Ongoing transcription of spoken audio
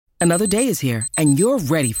Another day is here, and you're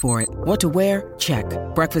ready for it. What to wear? Check.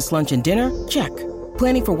 Breakfast, lunch, and dinner? Check.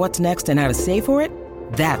 Planning for what's next and how to save for it?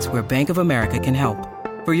 That's where Bank of America can help.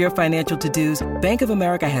 For your financial to-dos, Bank of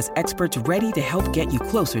America has experts ready to help get you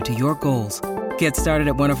closer to your goals. Get started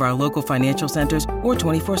at one of our local financial centers or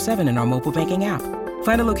 24/7 in our mobile banking app.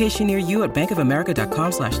 Find a location near you at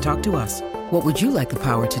bankofamerica.com/talktous. What would you like the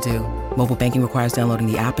power to do? Mobile banking requires downloading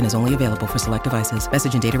the app and is only available for select devices.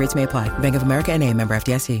 Message and data rates may apply. Bank of America N.A., member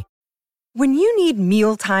FDIC. When you need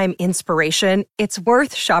mealtime inspiration, it's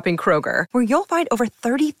worth shopping Kroger, where you'll find over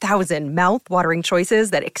 30,000 mouth-watering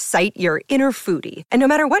choices that excite your inner foodie. And no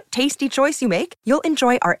matter what tasty choice you make, you'll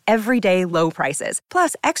enjoy our everyday low prices,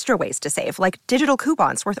 plus extra ways to save, like digital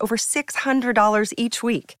coupons worth over $600 each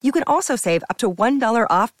week. You can also save up to $1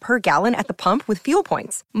 off per gallon at the pump with fuel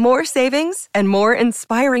points. More savings and more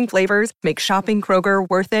inspiring flavors make shopping Kroger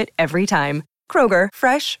worth it every time. Kroger,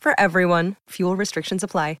 fresh for everyone. Fuel restrictions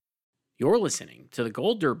apply. You're listening to The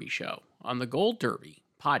Gold Derby Show on the Gold Derby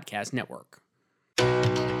Podcast Network.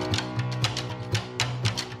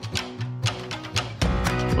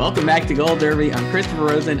 Welcome back to Gold Derby. I'm Christopher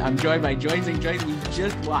Rosen. I'm joined by Joyce. And Joyce, we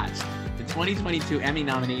just watched the 2022 Emmy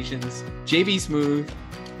nominations. JB Smoove,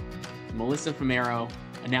 Melissa Fumero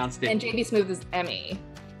announced it. And JB Smoove is Emmy.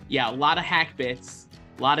 Yeah, a lot of hack bits,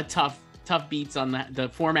 a lot of tough beats on the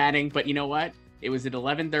formatting. But you know what? It was at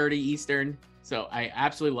 11:30 Eastern, so I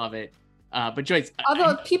absolutely love it. But Joyce,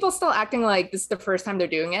 although people still acting like this is the first time they're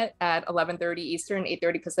doing it at 11:30 Eastern,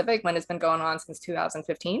 8:30 Pacific, when it's been going on since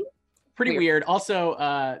 2015. Pretty weird. Also,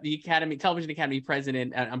 the Television Academy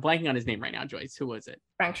president, I'm blanking on his name right now, Joyce. Who was it?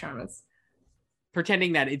 Frank Sherman's.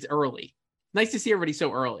 Pretending that it's early. Nice to see everybody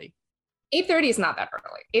so early. 8:30 is not that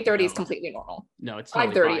early. 8:30 is completely normal. No, it's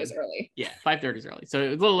 5:30 is early. Yeah, 5:30 is early. So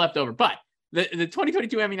a little left over, but the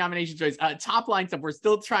 2022 Emmy nomination choice, top line stuff. We're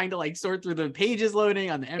still trying to sort through the pages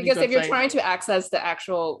loading on the Emmy. Because if you're trying to access the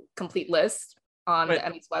actual complete list on the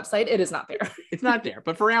Emmys website, it is not there. It's not there.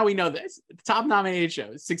 But for now, we know this. The top nominated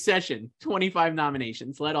shows: Succession, 25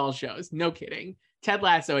 nominations, led all shows. No kidding. Ted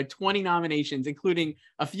Lasso had 20 nominations, including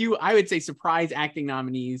a few, I would say, surprise acting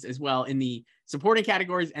nominees as well in the supporting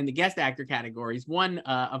categories and the guest actor categories. One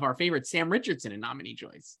of our favorites, Sam Richardson, a nominee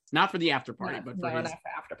choice. Not for the after party, but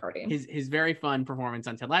for his very fun performance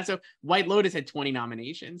on Ted Lasso. White Lotus had 20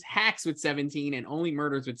 nominations, Hacks with 17, and Only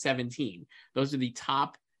Murders with 17. Those are the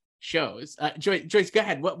top shows. Joyce, go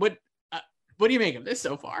ahead. What do you make of this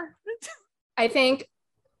so far? I think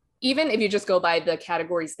even if you just go by the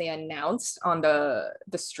categories they announced on the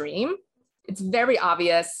stream, it's very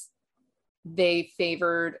obvious they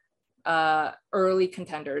favored early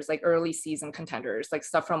contenders, like early season contenders, like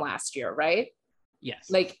stuff from last year, right?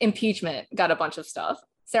 Yes. Like impeachment got a bunch of stuff.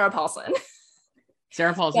 Sarah Paulson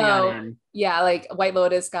got in. Yeah, like White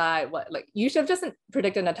Lotus got you should have just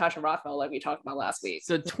predicted Natasha Rothwell like we talked about last week.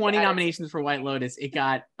 So 20 nominations for White Lotus. It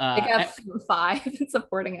got 5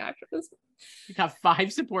 supporting actors. It got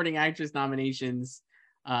 5 supporting actress nominations.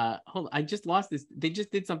 Hold on, I just lost this. They just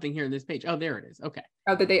did something here on this page. Oh, there it is. Okay.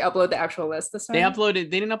 Oh, did they upload the actual list this time? They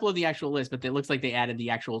didn't upload the actual list, but it looks like they added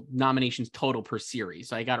the actual nominations total per series.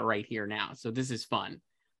 So I got it right here now. So this is fun.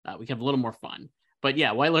 We can have a little more fun. But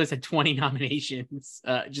yeah, White Lotus had 20 nominations,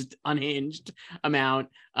 just unhinged amount,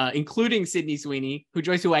 including Sydney Sweeney,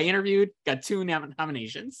 who I interviewed, got 2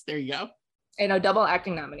 nominations. There you go. And a double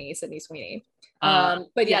acting nominee, Sydney Sweeney.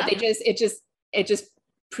 But yeah, it just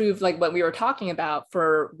proved like what we were talking about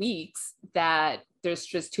for weeks, that there's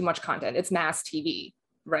just too much content. It's mass TV,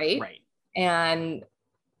 right? Right. And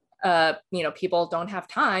people don't have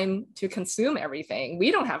time to consume everything.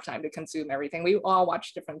 We don't have time to consume everything. We all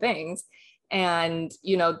watch different things. And,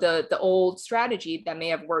 the old strategy that may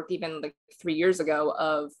have worked even like 3 years ago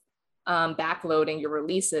of backloading your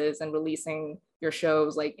releases and releasing your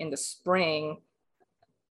shows like in the spring,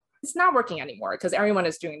 it's not working anymore because everyone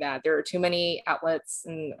is doing that. There are too many outlets,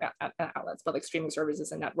 but like streaming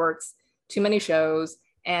services and networks, too many shows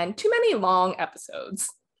and too many long episodes,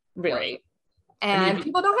 really. Right. And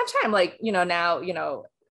people don't have time. Like, now,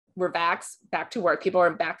 we're back to work. People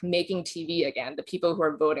are back making TV again. The people who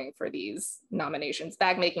are voting for these nominations,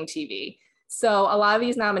 back making TV. So a lot of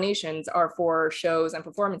these nominations are for shows and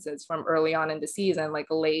performances from early on in the season, like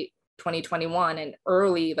late 2021 and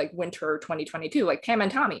early like winter 2022, like Pam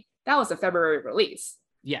and Tommy. That was a February release.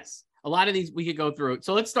 Yes. A lot of these we could go through.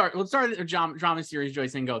 So let's start the drama series,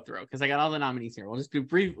 Joyce, and go through because I got all the nominees here. We'll just do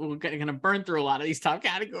brief. We're going to burn through a lot of these top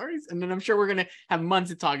categories. And then I'm sure we're going to have months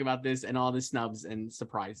to talk about this and all the snubs and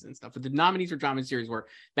surprises and stuff. But the nominees for drama series were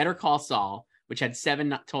Better Call Saul, which had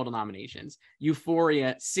 7 total nominations.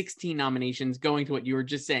 Euphoria, 16 nominations, going to what you were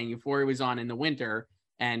just saying. Euphoria was on in the winter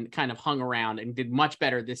and kind of hung around and did much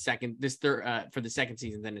better for the second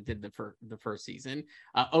season than it did the first season.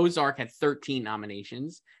 Ozark had 13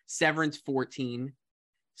 nominations, Severance 14,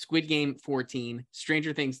 Squid Game 14,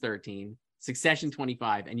 Stranger Things 13, Succession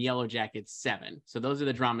 25, and Yellow Jackets 7. So those are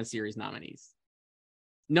the drama series nominees.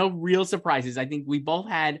 No real surprises. I think we both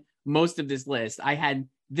had most of this list. I had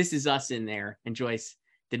This Is Us in there, and Joyce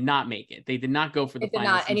did not make it. They did not go for the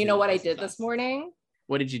final season. And you know what I did this morning?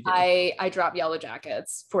 What did you do? I dropped Yellow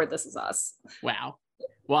Jackets for This Is Us. Wow.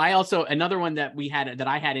 Well, I also, another one that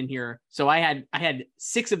I had in here. So I had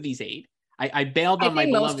 6 of these 8. I bailed on my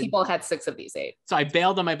beloved. Most people had 6 of these 8. So I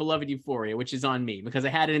bailed on my beloved Euphoria, which is on me because I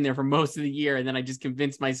had it in there for most of the year. And then I just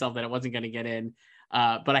convinced myself that it wasn't going to get in.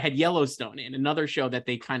 But I had Yellowstone in, another show that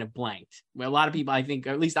they kind of blanked. Well, a lot of people, I think, or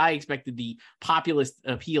at least I expected the populist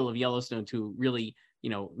appeal of Yellowstone to really,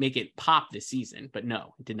 make it pop this season. But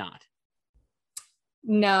no, it did not.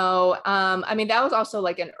 No, I mean, that was also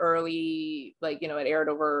like an early, it aired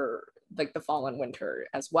over like the fall and winter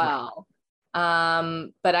as well. Right.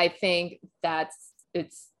 But I think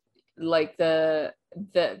it's like the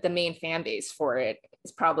main fan base for it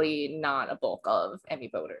is probably not a bulk of Emmy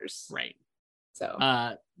voters. Right.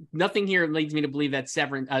 So nothing here leads me to believe that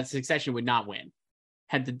Succession would not win.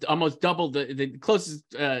 Had to almost double the closest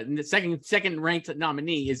the second ranked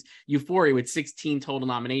nominee is Euphoria with 16 total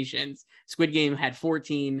nominations. Squid Game had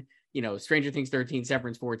 14, Stranger Things 13,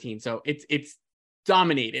 Severance 14. So it's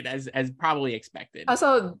dominated as probably expected.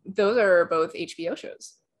 Also, those are both HBO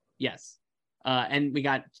shows. Yes. And we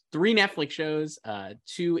got 3 Netflix shows,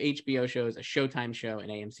 2 HBO shows, a Showtime show, an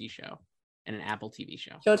AMC show, and an Apple TV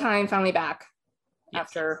show. Showtime finally back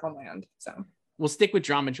after Homeland. So we'll stick with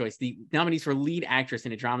drama choice. The nominees for lead actress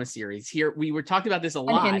in a drama series. Here, we were talking about this a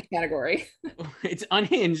lot. Unhinged category. It's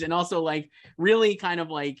unhinged and also really kind of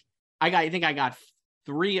I think I got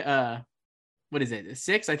 3. What is it?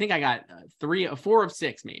 6? I think I got 4 of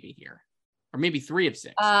 6 maybe here, or maybe 3 of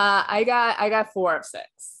 6. I got 4 of 6.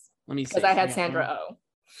 Let me see. Because I had Sandra Oh.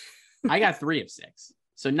 I got 3 of 6,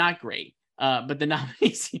 so not great. But the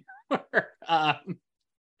nominees were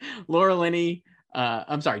Laura Linney.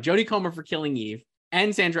 Jodie Comer for Killing Eve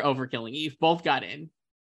and Sandra Oh for Killing Eve both got in.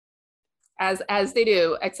 As they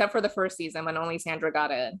do, except for the first season when only Sandra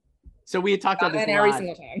got in. So we had talked about this every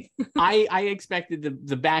single time. I expected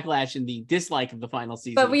the backlash and the dislike of the final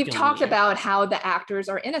season. But we've talked about how the actors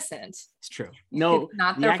are innocent. It's true. No, it's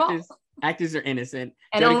not their fault. Actors are innocent.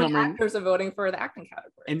 And Jodie Comer actors are voting for the acting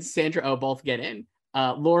category. And Sandra Oh both get in.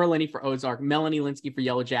 Laura Linney for Ozark, Melanie Linsky for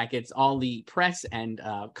Yellow Jackets. All the press and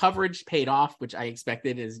coverage paid off, which I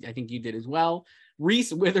expected, as I think you did as well.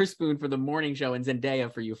 Reese Witherspoon for The Morning Show and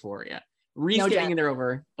Zendaya for Euphoria. Reese getting in there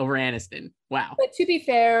over Aniston. Wow. But to be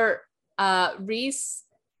fair, Reese,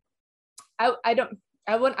 I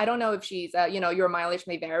don't know if she's your mileage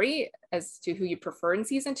may vary as to who you prefer in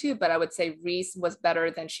season 2, but I would say Reese was better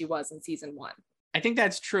than she was in season 1. I think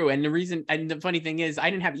that's true. And the funny thing is I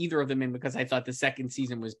didn't have either of them in because I thought the second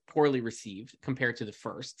season was poorly received compared to the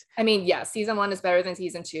first. I mean, yeah, season 1 is better than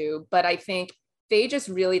season 2, but I think they just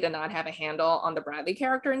really did not have a handle on the Bradley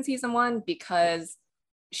character in season 1 because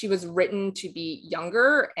she was written to be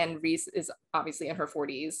younger and Reese is obviously in her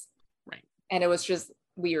 40s. Right. And it was just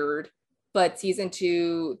weird. But season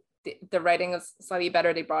 2, the writing was slightly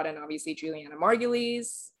better. They brought in obviously Juliana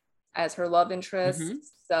Margulies as her love interest. Mm-hmm.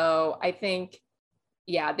 So I think,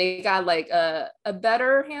 yeah, they got a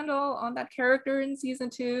better handle on that character in season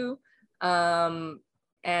 2.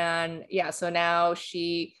 And yeah, so now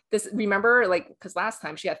remember, because last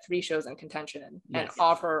time she had 3 shows in contention and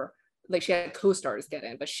offer, she had co-stars get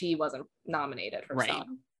in, but she wasn't nominated herself. Right.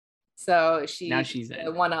 So she's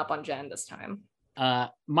in. One up on Jen this time.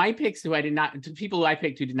 My picks people who I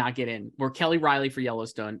picked who did not get in were Kelly Riley for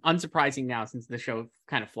Yellowstone. Unsurprising now since the show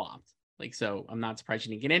kind of flopped. So I'm not surprised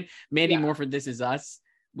she didn't get in. Mandy Moore for This Is Us.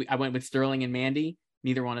 I went with Sterling and Mandy.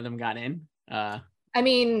 Neither one of them got in. I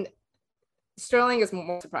mean, Sterling is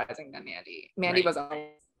more surprising than Mandy. Mandy was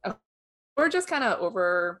we're just kind of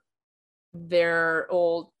over their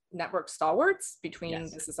old network stalwarts between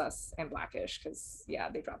This Is Us and Blackish because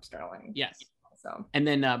they dropped Sterling. Yes. So and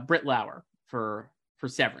then Britt Lauer for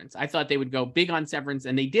Severance. I thought they would go big on Severance,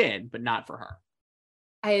 and they did, but not for her.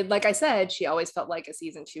 Like I said, she always felt like a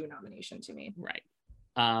season 2 nomination to me. Right.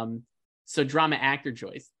 So drama actor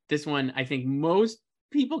choice. This one, I think most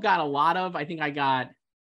people got a lot of. I think I got.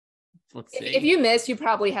 Let's see. If you missed, you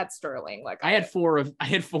probably had Sterling. I had 4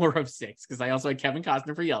 of 6 because I also had Kevin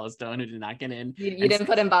Costner for Yellowstone, who did not get in. You didn't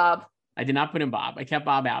put in Bob. I did not put in Bob. I kept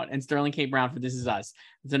Bob out, and Sterling K. Brown for This Is Us.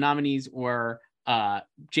 The nominees were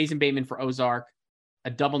Jason Bateman for Ozark,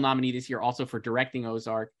 a double nominee this year also for directing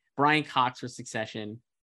Ozark, Brian Cox for Succession,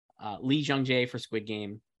 Lee Jung-jae for Squid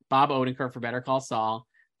Game, Bob Odenkirk for Better Call Saul,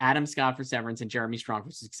 Adam Scott for Severance, and Jeremy Strong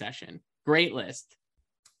for Succession. Great list.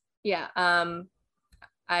 Yeah.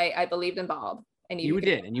 I believed in Bob. And you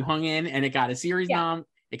did, and you hung in, and it got a series nom.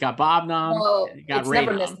 It got Bob nom. Well, it got it's Ray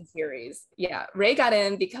never nom. missed a series. Yeah, Ray got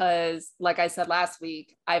in because, like I said last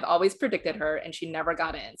week, I've always predicted her, and she never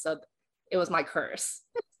got in. So it was my curse.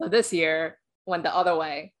 So this year went the other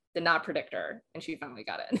way. Did not predict her, and she finally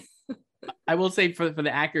got in. I will say for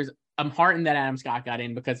the actors, I'm heartened that Adam Scott got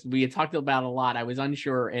in because we had talked about it a lot. I was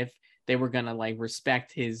unsure if they were going to like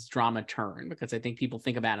respect his drama turn, because I think people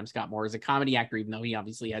think of Adam Scott more as a comedy actor, even though he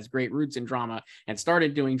obviously has great roots in drama and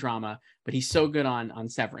started doing drama, but he's so good on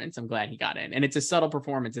Severance. I'm glad he got in, and it's a subtle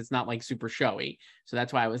performance. It's not like super showy. So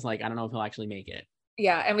that's why I was like, I don't know if he'll actually make it.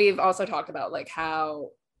 Yeah. And we've also talked about like how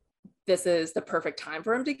this is the perfect time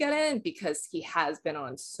for him to get in because he has been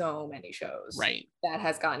on so many shows right that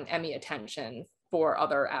has gotten Emmy attention for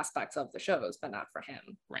other aspects of the shows, but not for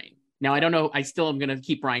him. Right. Now, I don't know. I still am going to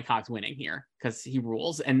keep Brian Cox winning here because he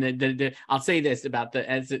rules. And I'll say this about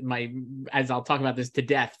as I'll talk about this to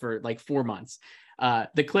death for like 4 months.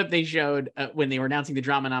 The clip they showed when they were announcing the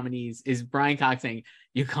drama nominees is Brian Cox saying,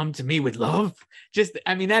 "You come to me with love."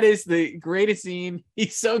 That is the greatest scene.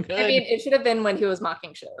 He's so good. I mean, it should have been when he was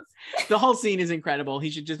mocking Shiv. The whole scene is incredible. He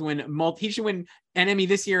should just win. He should win an Emmy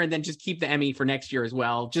this year and then just keep the Emmy for next year as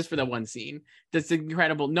well, just for that one scene. That's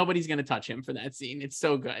incredible. Nobody's going to touch him for that scene. It's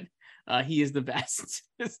so good. He is the best.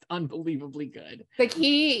 Just unbelievably good. Like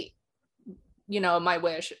my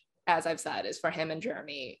wish, as I've said, is for him and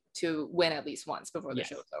Jeremy to win at least once before the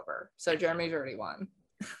show's over. So Jeremy's already won.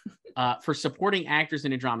 For supporting actors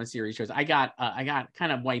in a drama series shows, I got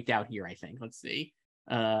kind of wiped out here, I think. Let's see.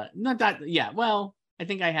 Not that, yeah. Well, I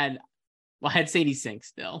think I had Sadie Sink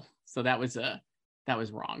still. So that was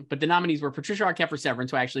wrong. But the nominees were Patricia Arquette for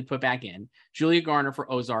Severance, who I actually put back in, Julia Garner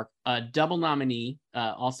for Ozark, a double nominee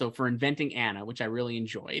also for Inventing Anna, which I really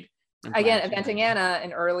enjoyed. Again, Inventing Anna,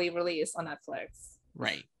 an early release on Netflix.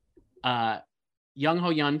 Right. Young Ho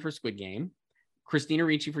Yun for Squid Game, Christina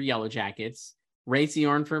Ricci for Yellow Jackets, Ray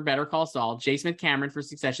Seorn for Better Call Saul, J. Smith Cameron for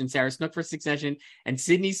Succession, Sarah Snook for Succession, and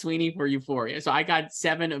Sydney Sweeney for Euphoria. So I got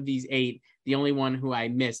 7 of these 8. The only one who I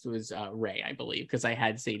missed was Ray, I believe, because I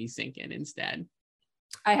had Sadie Sink in instead.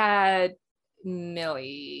 I had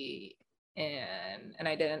Millie in, and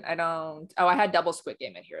I had double Squid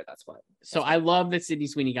Game in here. That's what. So I love that Sydney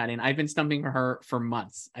Sweeney got in. I've been stumping for her for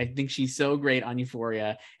months. I think she's so great on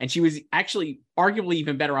Euphoria, and she was actually arguably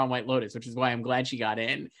even better on White Lotus, which is why I'm glad she got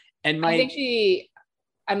in. And I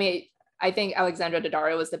think Alexandra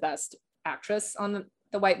Daddario was the best actress on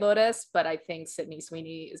the White Lotus, but I think Sydney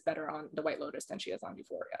Sweeney is better on the White Lotus than she is on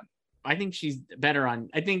Euphoria. I think she's better on,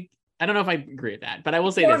 I don't know if I agree with that, but I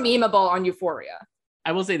will say more this. memeable on Euphoria.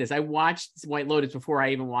 I will say this. I watched White Lotus before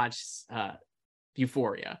I even watched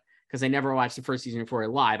Euphoria, because I never watched the first season of Euphoria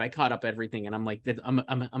live. I caught up everything, and I'm like,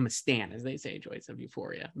 I'm a stan, as they say, Joyce, of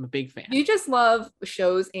Euphoria. I'm a big fan. You just love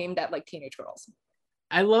shows aimed at like teenage girls.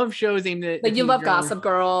 I love shows aimed at like you love Gossip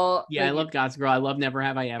Girl. Yeah, like, I love Gossip Girl. I love Never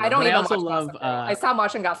Have I Ever. I also love. I stopped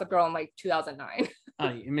watching Gossip Girl in like 2009. Oh,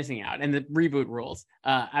 you're missing out. And the reboot rules.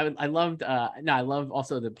 I love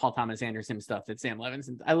also the Paul Thomas Anderson stuff that Sam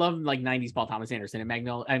Levinson. I love like 90s Paul Thomas Anderson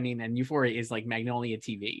and Euphoria is like Magnolia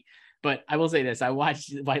TV. But I will say this, I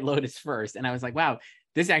watched White Lotus first and I was like, wow,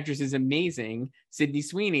 this actress is amazing. Sydney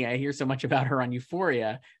Sweeney, I hear so much about her on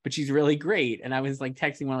Euphoria, but she's really great. And I was like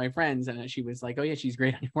texting one of my friends and she was like, oh yeah, she's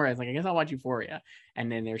great on Euphoria. I was like, I guess I'll watch Euphoria.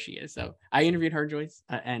 And then there she is. So I interviewed her, Joyce,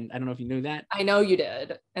 and I don't know if you knew that. I know you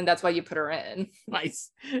did. And that's why you put her in. Nice.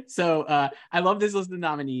 So I love this list of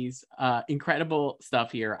nominees. Incredible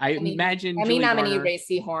stuff here. Imagine Emmy nominee Ray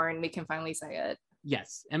Seahorn. We can finally say it.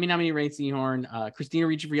 Yes. Emmy nominee Ray Seahorn. Christina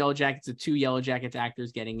Ricci for Yellow Jackets. The 2 Yellow Jackets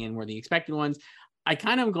actors getting in were the expected ones. I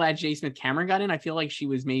kind of am glad J. Smith Cameron got in. I feel like she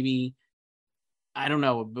was maybe, I don't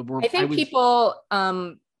know. But people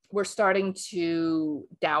were starting to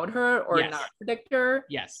doubt her or not predict her.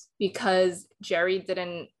 Yes. Because Jerry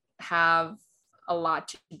didn't have a lot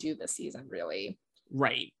to do this season, really.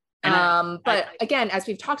 Right. But again, as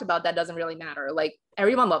we've talked about, that doesn't really matter. Like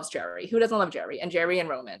everyone loves Jerry. Who doesn't love Jerry? And Jerry and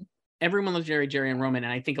Roman. Everyone loves Jerry and Roman,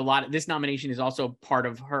 and I think a lot of this nomination is also part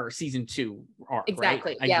of her season 2 arc.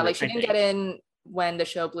 Exactly. Right? Yeah, like she didn't get in when the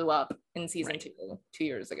show blew up in season 2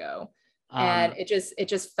 years ago. And it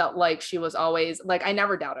just felt like she was always like, I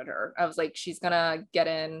never doubted her. I was like, she's gonna get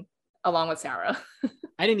in along with Sarah.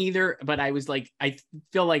 I didn't either, but I was like, I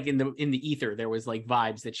feel like in the ether there was like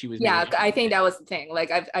vibes that she was. Yeah, I think that was the thing.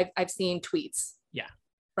 Like I've seen tweets. Yeah.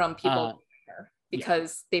 From people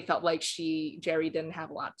because they felt like Jerry didn't have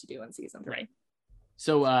a lot to do in season 3. Right.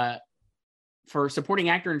 So for supporting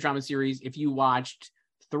actor in drama series, if you watched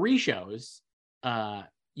 3 shows,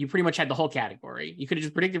 you pretty much had the whole category. You could have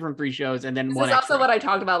just predicted from 3 shows and then this one is extra. also what I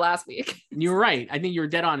talked about last week. You were right. I think you were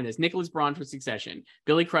dead on in this. Nicholas Braun for Succession,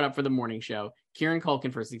 Billy Crudup for The Morning Show, Kieran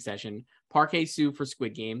Culkin for Succession, Park Hae-soo for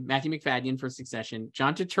Squid Game, Matthew McFadden for Succession,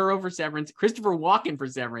 John Turturro for Severance, Christopher Walken for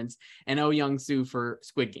Severance, and Oh Young-soo for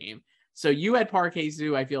Squid Game. So you had Park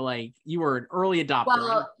Hae-soo. I feel like you were an early adopter.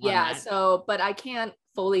 Well, yeah. That. So, but I can't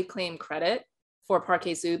fully claim credit for Park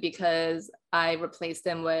Hae-soo because I replaced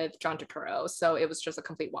him with John Turturro. So it was just a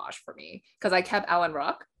complete wash for me because I kept Alan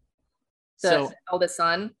Ruck, the eldest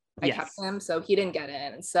son. I kept him, so he didn't get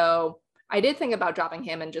in. So I did think about dropping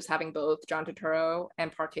him and just having both John Turturro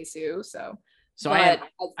and Park Hae-soo. So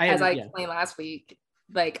as I explained last week,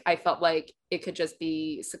 like I felt like it could just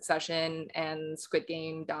be Succession and Squid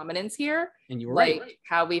Game dominance here. And you were like right.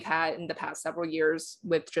 How we've had in the past several years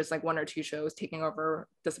with just like 1 or 2 shows taking over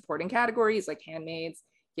the supporting categories, like Handmaids,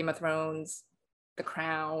 Game of Thrones, The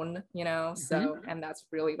Crown, you know. So and that's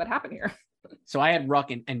really what happened here. So I had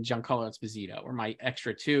Ruck and Giancarlo Esposito were my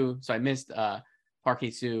extra 2. So I missed Park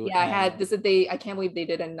Hae-soo. Yeah, I had this. I can't believe they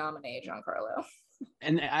didn't nominate Giancarlo.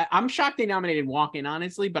 And I'm shocked they nominated Walken,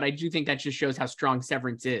 honestly, but I do think that just shows how strong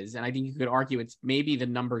Severance is. And I think you could argue it's maybe the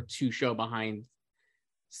number 2 show behind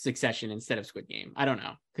Succession instead of Squid Game. I don't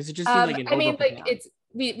know. Because it just seems like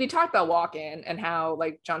we talked about Walken and how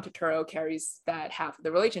like John Turturro carries that half of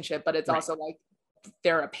the relationship, but it's also like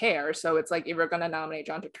they're a pair. So it's like if we're going to nominate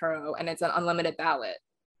John Turturro and it's an unlimited ballot,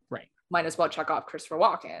 right? Might as well check off Christopher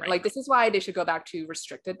Walken. Right. Like this is why they should go back to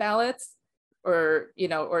restricted ballots. Or, you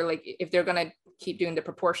know, or like if they're going to keep doing the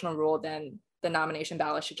proportional rule, then the nomination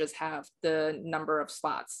ballot should just have the number of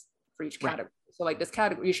slots for each category. Right. So like this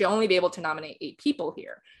category, you should only be able to nominate 8 people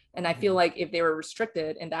here. And I feel like if they were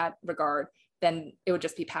restricted in that regard, then it would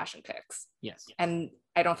just be passion picks. Yes. And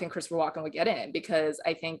I don't think Christopher Walken would get in because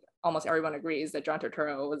I think almost everyone agrees that John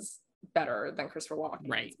Turturro was better than Christopher Walken.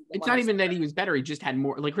 Right. It's not even that he was better. He just had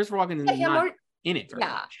more, like Christopher Walken is not in it very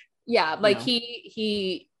much. Yeah, like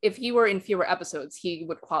he if he were in fewer episodes, he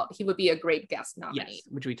would be a great guest nominee. Yes,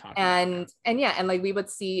 which we talked about. And like we would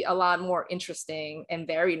see a lot more interesting and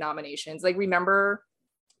varied nominations. Like remember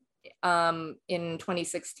in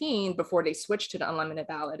 2016, before they switched to the unlimited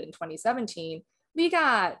ballot in 2017, we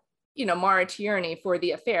got, you know, Mara Tierney for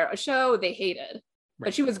The Affair, a show they hated.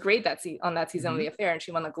 But she was great on that season of The Affair, and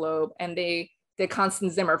she won the Globe, and they did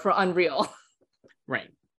Constance Zimmer for Unreal. Right.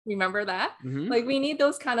 Remember that? Like we need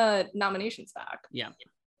those kind of nominations back. Yeah.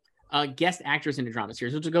 Guest actress in a drama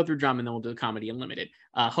series. We'll just go through drama and then we'll do comedy unlimited.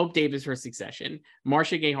 Hope Davis for Succession,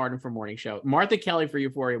 Marcia Gay Harden for Morning Show, Martha Kelly for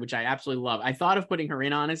Euphoria, which I absolutely love. I thought of putting her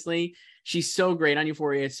in, honestly. She's so great on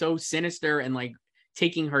Euphoria. It's so sinister and like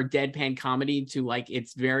taking her deadpan comedy to like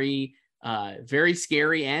it's very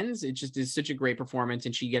scary ends. It just is such a great performance,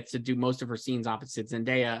 and she gets to do most of her scenes opposite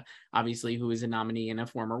Zendaya, obviously, who is a nominee and a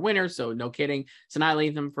former winner, so no kidding. Sanaa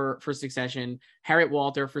Lathan for Succession, Harriet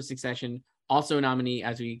Walter for Succession, also a nominee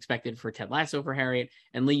as we expected for Ted Lasso for Harriet,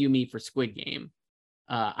 and Lee Yu-mi for Squid Game.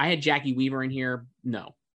 I had Jackie Weaver in here.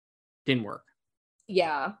 No, didn't work.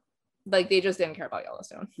 Yeah, like they just didn't care about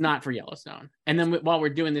Yellowstone. Not for Yellowstone. And then while we're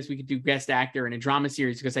doing this, we could do guest actor in a drama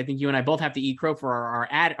series, because I think you and I both have to eat crow for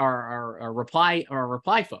our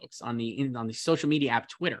reply folks on the social media app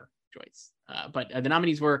Twitter, Joyce. But the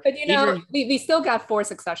nominees were. But you know, we still got 4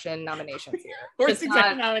 Succession nominations here. 4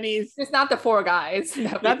 Succession nominees. It's not the 4 guys.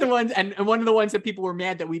 Not the ones, and one of the ones that people were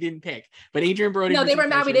mad that we didn't pick. But Adrian Brody. No, they were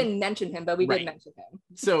mad we didn't mention him, but we did mention him.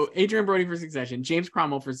 So Adrian Brody for Succession, James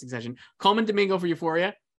Cromwell for Succession, Coleman Domingo for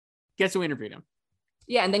Euphoria. Guess who interviewed him?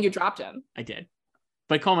 Yeah, and then you dropped him. I did.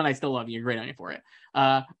 But Coleman, I still love you. You're great on it for it.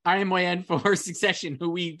 Arian Moayed for Succession, who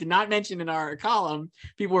we did not mention in our column.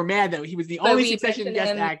 People were mad that he was the only Succession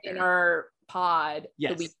guest actor in our pod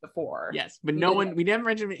the week before. Yes, but we never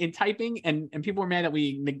mentioned him in typing, and people were mad that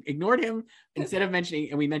we ignored him instead of mentioning,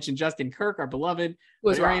 and we mentioned Justin Kirk, our beloved.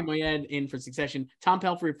 Was Arian Moayed in for Succession, Tom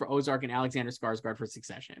Pelphrey for Ozark, and Alexander Skarsgård for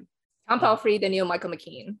Succession. Tom Pelphrey, Daniel Michael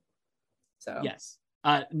McKean. So yes.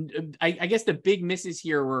 I guess the big misses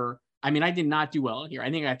here were, I mean, I did not do well here. I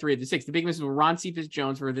think I got 3 of the 6. The big misses were Ron Cephas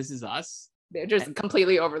Jones for This Is Us. They're just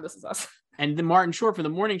completely over This Is Us. And then Martin Short for The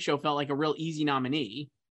Morning Show felt like a real easy nominee.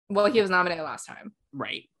 Well, he was nominated last time.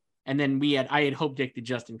 Right. And then I had Hope Dick to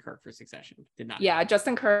Justin Kirk for Succession. Did not. Yeah,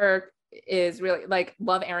 Justin Kirk is really like,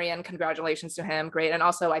 love Arian. Congratulations to him. Great. And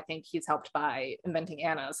also I think he's helped by Inventing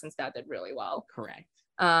Anna, since that did really well. Correct.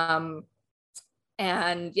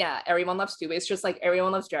 And yeah, everyone loves Stewie. It's just like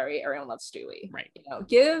everyone loves Jerry, everyone loves Stewie. Right. You know,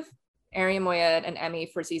 give Arian Moayed an Emmy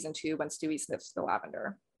for season 2 when Stewie sniffs the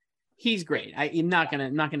lavender. He's great. I'm not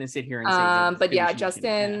gonna sit here and say. But yeah,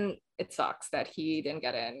 Justin it sucks that he didn't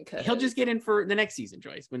get in. He'll just get in for the next season,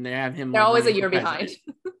 Joyce, when they have him. They're like, always a running year for president.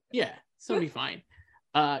 behind. Yeah, so it'll be fine.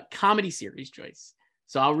 Comedy series, Joyce.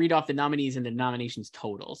 So I'll read off the nominees and the nominations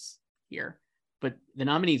totals here. But the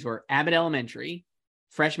nominees were Abbott Elementary,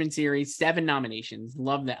 freshman series, 7 nominations.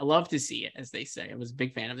 Love that. Love to see it, as they say. I was a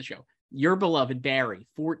big fan of the show. Your Beloved Barry,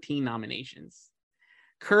 14 nominations.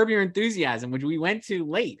 Curb Your Enthusiasm, which we went to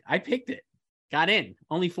late. I picked it. Got in.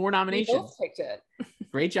 Only 4 nominations. We both picked it.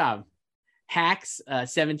 Great job. Hacks,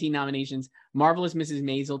 17 nominations. Marvelous Mrs.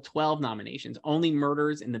 Maisel, 12 nominations. Only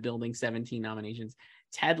Murders in the Building, 17 nominations.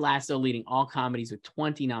 Ted Lasso leading all comedies with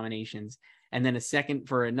 20 nominations. And then a second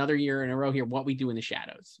for another year in a row here, What We Do in the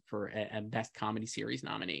Shadows for a Best Comedy Series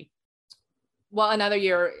nominee. Well, another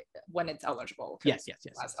year when it's eligible. Yes.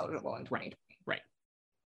 Last eligible in 2020. Right.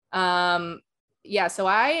 Yeah, so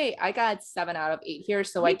I got 7 out of 8 here.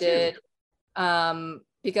 So I did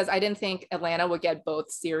because I didn't think Atlanta would get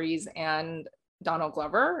both series and Donald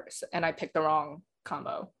Glover, and I picked the wrong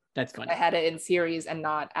combo. That's funny. I had it in series and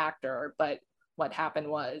not actor, but what happened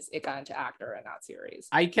was it got into actor and not series.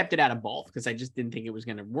 I kept it out of both because I just didn't think it was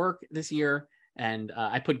going to work this year, and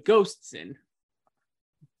I put Ghosts in.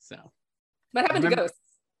 So what happened to Ghosts?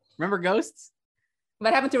 Remember Ghosts?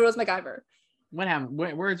 What happened to Rose McIver? What happened?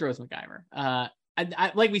 Where's Rose McIver? I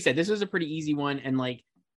like we said, this was a pretty easy one, and like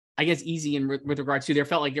I guess easy in with regards to there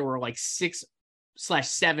felt like there were like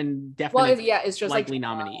 6/7 definite. Well, it's just likely like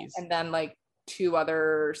nominees, and then like 2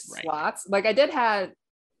 other slots. Like I did have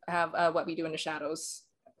What We Do in the Shadows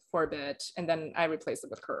for a bit, and then I replaced it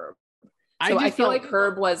with Curb. So I feel like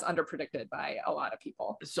Curb was underpredicted by a lot of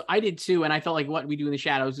people. So I did too, and I felt like What We Do in the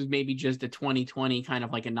Shadows was maybe just a 2020 kind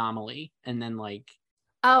of like anomaly, and then like.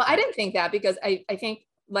 Oh, I didn't think that because I think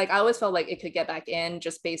like I always felt like it could get back in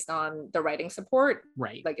just based on the writing support.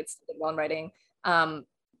 Right. Like it's well writing.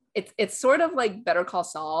 It's sort of like Better Call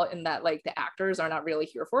Saul in that like the actors are not really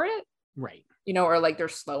here for it. Right. You know, or like they're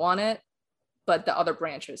slow on it, but the other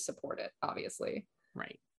branches support it, obviously.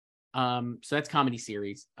 Right. So that's comedy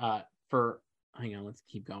series. Hang on, let's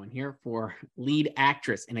keep going here. For lead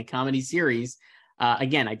actress in a comedy series,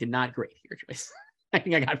 again, I did not grade here, Joyce. I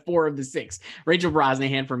think I got 4 of the 6. Rachel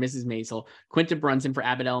Brosnahan for Mrs. Maisel, Quinta Brunson for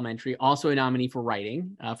Abbott Elementary, also a nominee for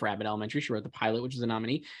writing for Abbott Elementary. She wrote the pilot, which is a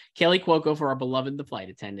nominee. Kelly Cuoco for Our Beloved the Flight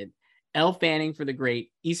Attendant, Elle Fanning for The Great,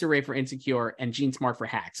 Issa Rae for Insecure, and Jean Smart for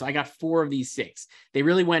Hack. So I got 4 of these 6. They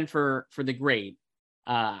really went for The Great.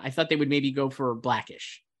 I thought they would maybe go for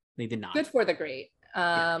Blackish. They did not. Good for The Great.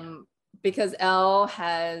 Because Elle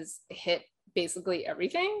has hit basically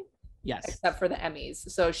everything. Yes. Except for the Emmys.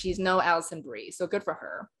 So she's no Alison Brie. So good for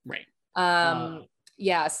her. Right.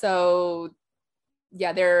 Yeah. So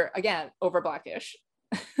yeah, they're again over Blackish.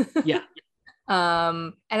 Yeah.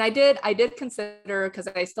 And I did consider because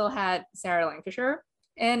I still had Sarah Lancashire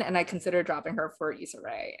in, and I considered dropping her for Issa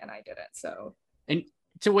Rae, and I didn't. So and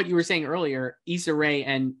to what you were saying earlier, Issa Rae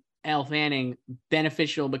and Elle Fanning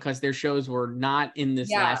beneficial because their shows were not in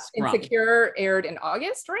this last scrum. Insecure aired in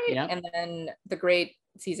August, right? Yep. And then The Great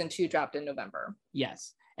season 2 dropped in November.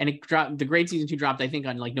 Yes. And it dropped. The Great season 2 dropped, I think,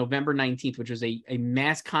 on like November 19th, which was a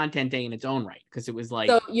mass content day in its own right. Because it was like.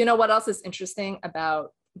 So you know what else is interesting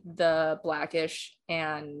about the Blackish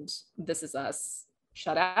and This Is Us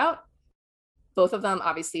shutout? Both of them,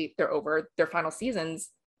 obviously, they're over their final seasons.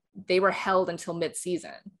 They were held until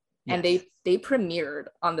mid-season. Yes. And they premiered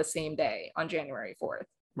on the same day on January 4th.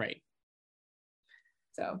 Right.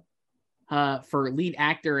 So. For lead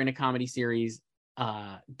actor in a comedy series,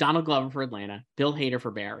 Donald Glover for Atlanta, Bill Hader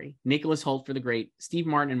for Barry, Nicholas Hoult for The Great, Steve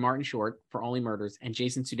Martin and Martin Short for Only Murders, and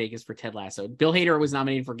Jason Sudeikis for Ted Lasso. Bill Hader was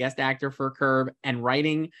nominated for guest actor for Curb and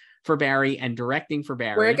writing for Barry and directing for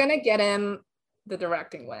Barry. We're gonna get him the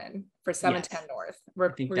directing win for 710 North. We're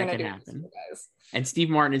gonna do happen. this, guys. And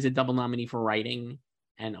Steve Martin is a double nominee for writing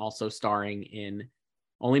and also starring in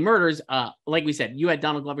Only Murders. Like we said, you had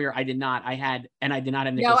Donald Glover. I did not. I did not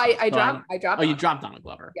have Nicholas. No, I dropped. Oh, you dropped Donald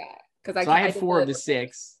Glover. Yeah. Because I had 4 of the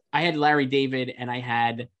 6. I had Larry David and I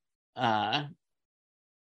had Anthony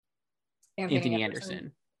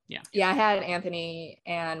Anderson. Yeah. Yeah, I had Anthony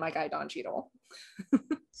and my guy Don Cheadle.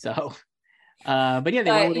 So but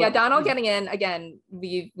yeah, Donald getting in again.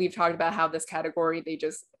 We've talked about how this category they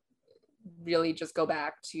just really just go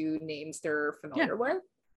back to names they're familiar with.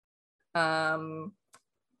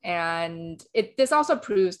 And this also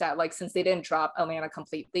proves that like since they didn't drop Atlanta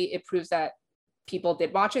completely, it proves that people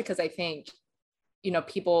did watch it because I think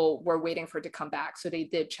people were waiting for it to come back, so they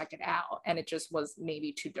did check it out, and it just was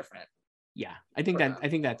maybe too different. Yeah, I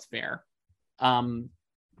think that's fair.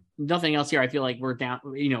 Nothing else here. I feel like we're down.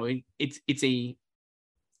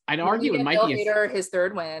 I I'd Maybe argue it get might Bill be Hader his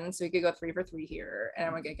third win, so he could go 3 for 3 here,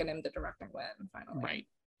 and we're gonna get him the directing win finally. Right.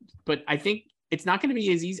 But I think it's not going to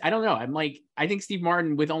be as easy. I don't know. I think Steve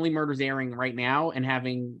Martin, with Only Murders airing right now and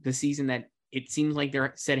having the season that it seems like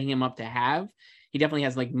they're setting him up to have, he definitely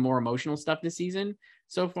has like more emotional stuff this season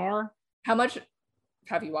so far. How much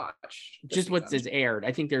have you watched? Just what's aired.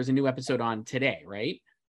 I think there's a new episode on today, right?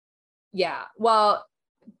 Yeah. Well,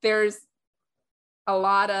 there's a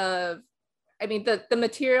lot of, I mean, the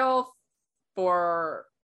material for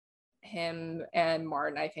him and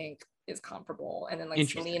Martin, I think, is comparable. And then like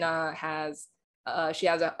Selena has, she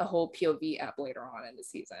has a whole POV app later on in the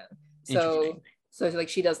season. So like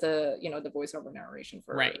she does the, the voiceover narration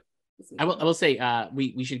for. Right. I will say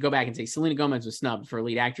we should go back and say Selena Gomez was snubbed for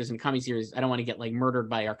lead actress in a comedy series. I don't want to get like murdered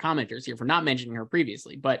by our commenters here for not mentioning her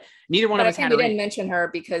previously, but neither one of us had her. We didn't mention her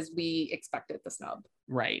because we expected the snub.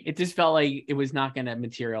 Right. It just felt like it was not going to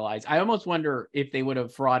materialize. I almost wonder if they would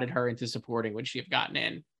have frauded her into supporting, would she have gotten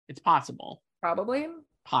in? It's possible. Probably.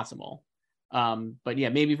 Possible. But yeah,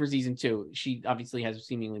 maybe for season 2. She obviously has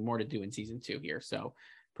seemingly more to do in season 2 here, so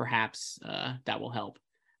perhaps that will help.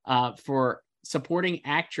 For supporting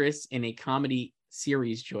actress in a comedy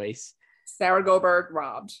series, Joyce, Sarah Goldberg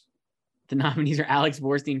robbed. The nominees are Alex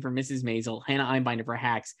Borstein for Mrs. Maisel, Hannah Einbinder for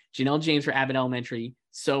Hacks, Janelle James for Abbott Elementary.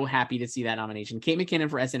 So happy to see that nomination. Kate McKinnon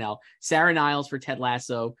for SNL, Sarah Niles for Ted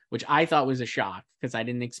Lasso, which I thought was a shock because I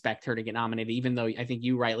didn't expect her to get nominated, even though I think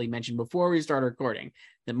you rightly mentioned before we started recording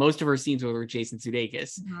that most of her scenes were with Jason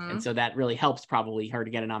Sudeikis. Mm-hmm. And so that really helps probably her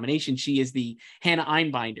to get a nomination. She is the Hannah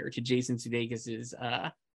Einbinder to Jason Sudeikis's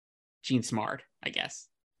Jean Smart, I guess.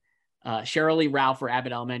 Cheryl Lee Ralph for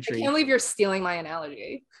Abbott Elementary. I can't believe you're stealing my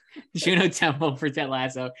analogy. Juno Temple for Ted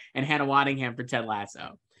Lasso and Hannah Waddingham for Ted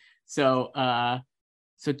Lasso. So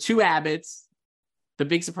 2 Abbotts. The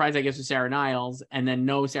big surprise, I guess, was Sarah Niles, and then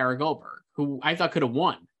no Sarah Goldberg, who I thought could have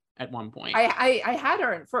won at one point. I had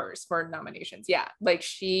her in first for nominations. Yeah, like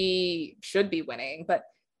she should be winning, but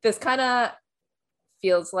this kind of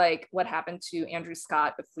feels like what happened to Andrew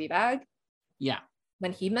Scott with Fleabag. Yeah.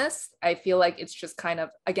 When he missed, I feel like it's just kind of,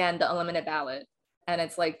 again, the unlimited ballot, and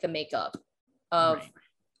it's like the makeup of, right.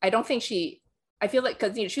 I don't think I feel like,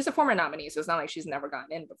 because she's a former nominee, so it's not like she's never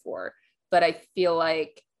gotten in before, but I feel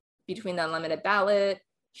like between the unlimited ballot,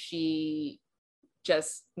 she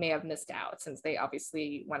just may have missed out since they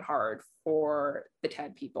obviously went hard for the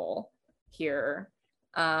TED people here,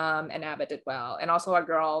 and Abbott did well, and also our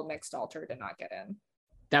girl Next Alter did not get in.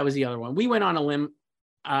 That was the other one. We went on a limb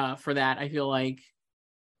for that, I feel like.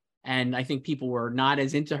 And I think people were not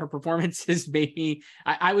as into her performances. Maybe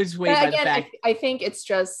I was swayed by the fact. I think it's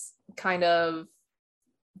just kind of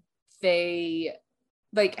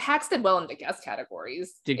like Hacks did well in the guest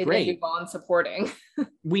categories. Did great. Did well in supporting.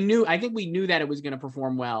 I think we knew that it was going to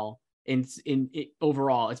perform well in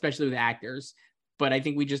overall, especially with actors. But I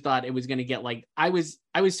think we just thought it was going to get like, I was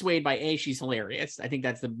swayed by she's hilarious. I think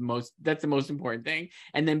that's the most important thing.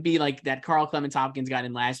 And then B, like that Carl Clemens Hopkins got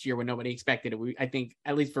in last year when nobody expected it. I think,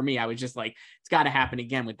 at least for me, I was just like, it's got to happen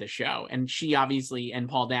again with the show. And she obviously, and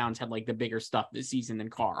Paul Downs had like the bigger stuff this season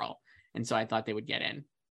than Carl. And so I thought they would get in.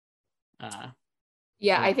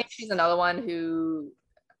 Yeah, I think she's another one who,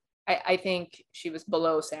 I think she was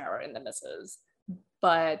below Sarah in the misses.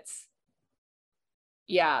 But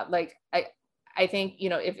yeah, like I think,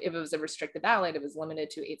 if it was a restricted ballot, it was limited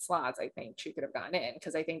to 8 slots, I think she could have gotten in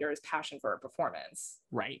because I think there is passion for her performance.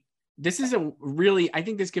 Right. This is I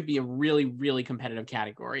think this could be a really, really competitive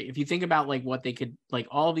category. If you think about like what they could, like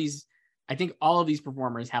I think all of these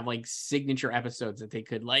performers have like signature episodes that they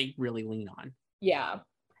could like really lean on. Yeah.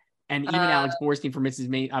 And even Alex Borstein for Mrs.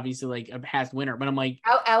 May, obviously like a past winner, but I'm like.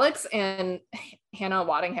 Alex and Hannah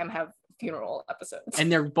Waddingham have funeral episodes,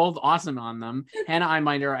 and they're both awesome on them. Hannah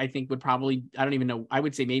Einbinder, I think, would probably, I don't even know, I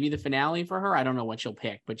would say maybe the finale for her. I don't know what she'll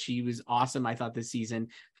pick, but she was awesome, I thought, this season.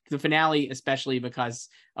 The finale, especially because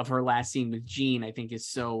of her last scene with Jean, I think is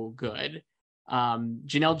so good.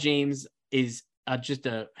 Janelle James is just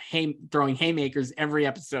throwing haymakers every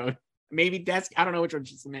episode. Maybe desk, I don't know which one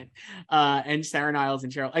she's meant. And Sarah Niles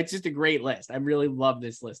and Cheryl. It's just a great list. I really love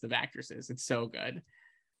this list of actresses. It's so good.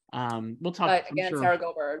 We'll talk again, Sarah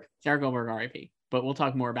Goldberg, RIP, but we'll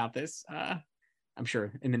talk more about this I'm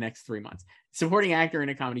sure in the next 3 months. Supporting actor in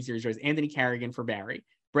a comedy series was Anthony Carrigan for Barry,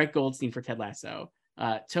 Brett Goldstein for Ted Lasso,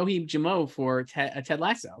 Toheeb Jimoh for Ted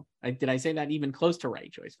Lasso. Did I say that even close to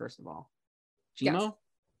right, Joyce? First of all, Jimoh? Yes.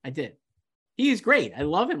 I did. He is great. I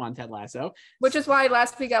love him on Ted Lasso. Which is why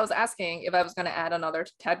last week I was asking if I was going to add another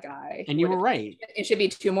Ted guy. And you were right. It should be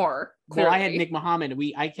 2 more. Clearly. Well, I had Nick Muhammad.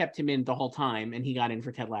 I kept him in the whole time, and he got in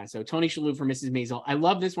for Ted Lasso. Tony Shalhoub for Mrs. Maisel. I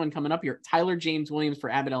love this one coming up here. Tyler James Williams for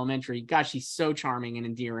Abbott Elementary. Gosh, he's so charming and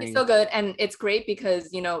endearing. He's so good. And it's great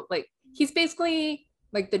because, like, he's basically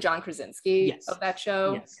like the John Krasinski of that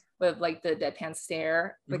show. Yes. With like the deadpan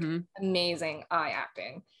stare, like amazing eye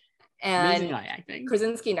acting. And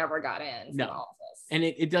Krasinski never got in. No. All of this. And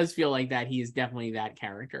it does feel like that he is definitely that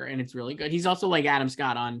character, and it's really good. He's also like Adam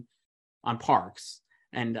Scott on Parks,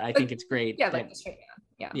 and I think it's great. Yeah, like the straight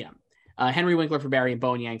man. Yeah. Henry Winkler for Barry and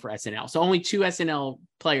Bowen Yang for SNL. So only 2 SNL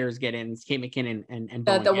players get in, Kate McKinnon and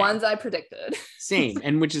Bowen the Yang. ones I predicted. Same.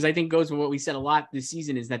 And which is, I think, goes with what we said a lot this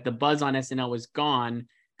season, is that the buzz on SNL was gone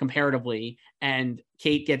comparatively, and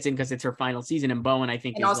Kate gets in because it's her final season, and Bowen, I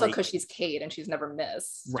think, and also because she's Kate and she's never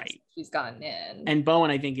missed, right? She's gotten in. And Bowen,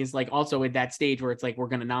 I think, is like also at that stage where it's like we're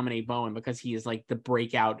going to nominate Bowen because he is like the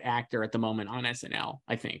breakout actor at the moment on SNL,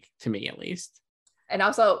 I think, to me at least. And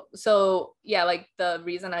also, so yeah, like the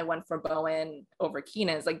reason I went for Bowen over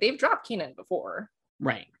Keenan is like they've dropped Keenan before,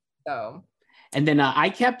 right? So, and then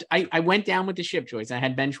I went down with the ship choice. I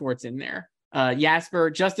had Ben Schwartz in there,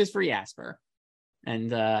 Justice for Jasper.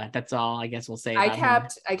 And that's all I guess we'll say. I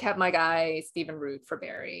kept my guy Stephen Root for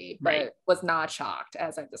Barry, but was not shocked,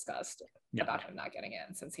 as I discussed, about him not getting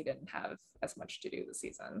in since he didn't have as much to do this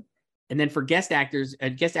season. And then for guest actors,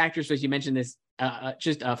 as you mentioned this,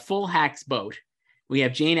 just a full Hacks boat. We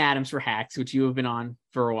have Jane Addams for Hacks, which you have been on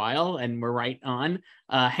for a while, and we're right on.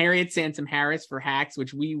 Harriet Sansom Harris for Hacks,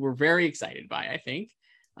 which we were very excited by, I think.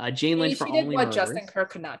 Jane Lynch for Only Murders. She did what Justin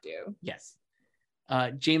Kirk could not do. Yes.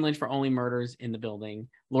 Jane Lynch for Only Murders in the Building,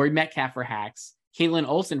 Laurie Metcalf for Hacks, Caitlin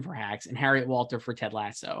Olsen for Hacks, and Harriet Walter for Ted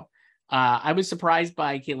Lasso. I was surprised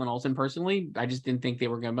by Caitlin Olsen personally. I just didn't think they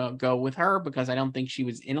were going to go with her because I don't think she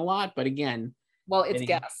was in a lot. But again, well, it's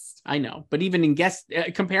guest. I know, but even in guest,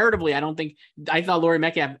 comparatively, I thought Laurie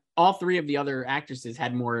Metcalf, all 3 of the other actresses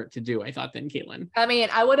had more to do, I thought, than Caitlin. I mean,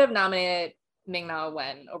 I would have nominated Ming-Na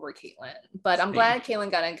Wen over Caitlin, but I'm glad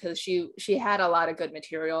Caitlin got in because she had a lot of good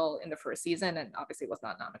material in the first season and obviously was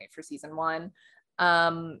not nominated for season 1.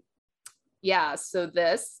 So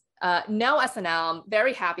this no SNL, I'm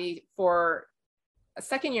very happy for a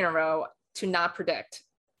second year in a row to not predict.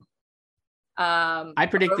 I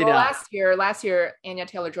predicted last year Anya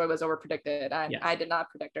Taylor-Joy was over predicted, and I did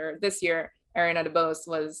not predict her. This year Ariana DeBose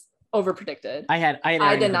was over predicted.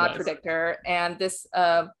 I did not predict her, and this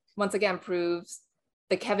once again proves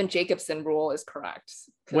the Kevin Jacobson rule is correct.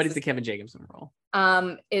 What is the Kevin Jacobson rule?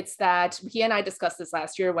 It's that he and I discussed this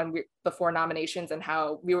last year before nominations, and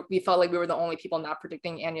how we felt like we were the only people not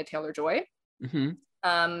predicting Anya Taylor-Joy.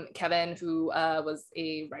 Kevin, who was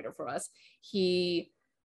a writer for us,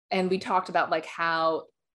 and we talked about like how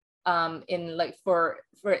in like for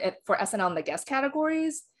SNL in the guest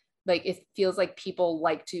categories, like it feels like people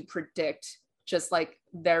like to predict just like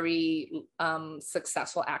very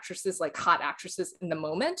successful actresses, like hot actresses in the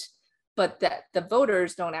moment, but that the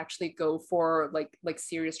voters don't actually go for like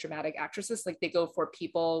serious dramatic actresses. Like they go for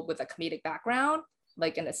people with a comedic background,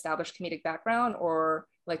 like an established comedic background, or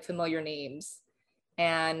like familiar names.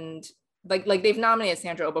 And like they've nominated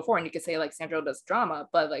Sandra Oh before, and you could say like Sandra Oh does drama,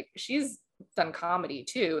 but like she's done comedy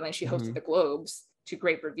too, and then she hosted the Globes to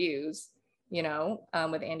great reviews,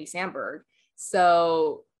 with Andy Samberg.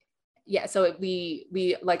 So yeah, so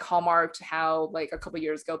we like hallmarked how like a couple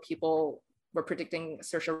years ago people were predicting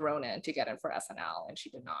Saoirse Ronan to get in for SNL, and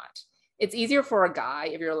she did not. It's easier for a guy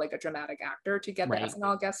if you're like a dramatic actor to get the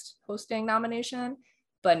SNL guest hosting nomination,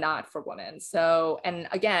 but not for women. So, and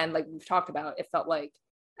again, like we've talked about, it felt like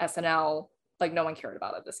SNL, like no one cared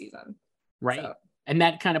about it this season. Right. So. And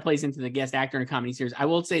that kind of plays into the guest actor in a comedy series. I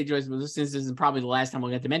will say, Joyce, since this is probably the last time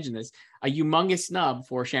we'll get to mention this, a humongous snub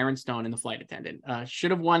for Sharon Stone in The Flight Attendant.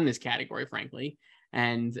 Should have won this category, frankly.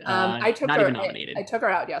 And I took not her, even nominated. I took her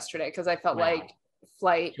out yesterday because I felt like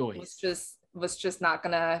Flight was just not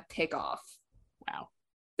gonna take off. Wow.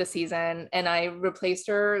 This season. And I replaced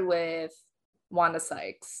her with Wanda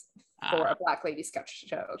Sykes for a Black Lady sketch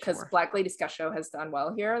show, because Black Lady sketch show has done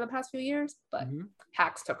well here the past few years, but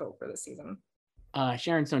Hacks took over this season.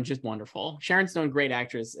 Sharon Stone, just wonderful. Sharon Stone, great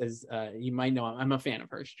actress, as you might know. I'm a fan of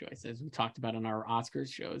hers, Joyce, as we talked about on our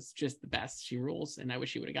Oscars shows. Just the best. She rules, and I wish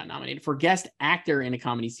she would have got nominated for guest actor in a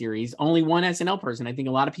comedy series. Only one SNL person. I think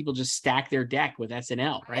a lot of people just stack their deck with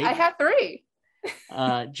SNL, right? I had 3.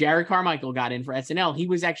 Jared Carmichael got in for SNL. He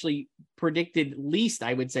was actually predicted least,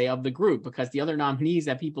 I would say, of the group, because the other nominees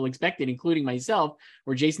that people expected, including myself,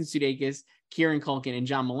 were Jason Sudeikis, Kieran Culkin, and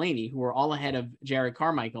John Mulaney, who were all ahead of Jared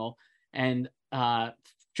Carmichael. And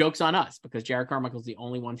joke's on us because Jared Carmichael's the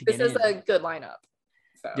only one to This get in. is a good lineup.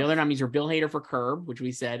 So. The other nominees were Bill Hader for Curb, which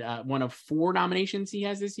we said one of 4 nominations he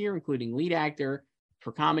has this year, including lead actor,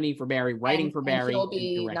 for comedy for Barry, writing for Barry. He'll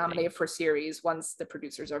be nominated for series once the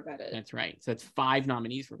producers are vetted. That's right. So that's 5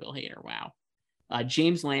 nominees for Bill Hader. Wow.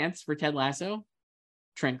 James Lance for Ted Lasso.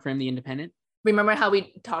 Trent Krim, The Independent. Remember how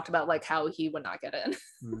we talked about like how he would not get in?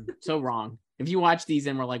 So wrong. If you watch these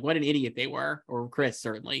and were like, what an idiot they were, or Chris,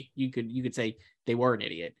 certainly, you could say they were an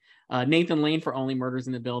idiot. Nathan Lane for Only Murders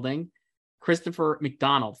in the Building. Christopher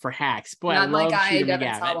McDonald for Hacks. Boy, not I my love guy, Shooter Devin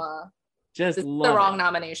McGavin. Sawa. Just this love is the wrong it.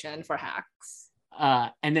 nomination for Hacks.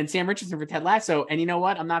 And then Sam Richardson for Ted Lasso. And you know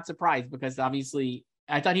what? I'm not surprised because obviously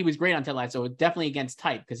I thought he was great on Ted Lasso. Definitely against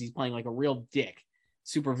type because he's playing like a real dick,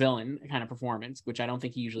 super villain kind of performance, which I don't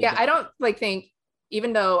think he usually does. I don't think,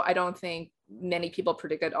 even though I don't think many people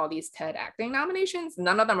predicted all these TED acting nominations,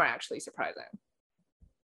 none of them are actually surprising.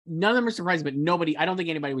 None of them are surprising, but I don't think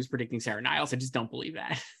anybody was predicting Sarah Niles. I just don't believe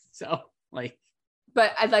that. So like,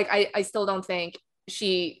 but I still don't think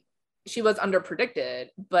she was under predicted,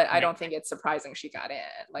 but I don't think it's surprising she got in.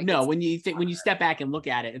 Like, no, when you step back and look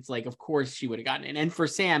at it, it's like, of course she would have gotten in. And for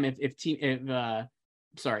Sam, if Timo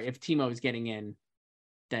is getting in,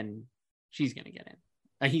 then she's going to get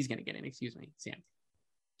in. He's going to get in, excuse me, Sam.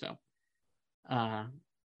 So, all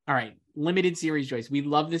right. Limited series choice. We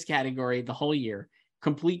love this category the whole year.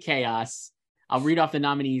 Complete chaos. I'll read off the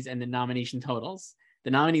nominees and the nomination totals. The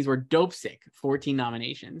nominees were Dope Sick, 14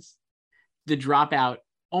 nominations. The Dropout,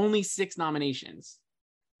 only 6 nominations.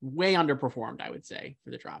 Way underperformed, I would say, for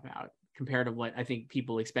The Dropout, compared to what I think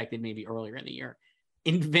people expected maybe earlier in the year.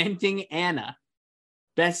 Inventing Anna,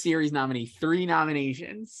 Best Series nominee, 3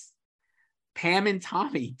 nominations. Pam and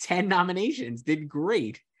Tommy, 10 nominations, did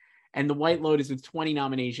great. And The White Lotus with 20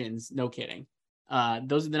 nominations, no kidding.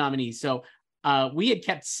 Those are the nominees. So we had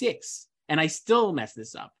kept 6, and I still messed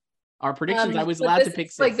this up. Our predictions, I was allowed to pick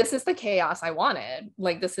 6. Like, this is the chaos I wanted.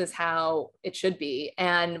 Like, this is how it should be.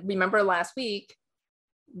 And remember last week,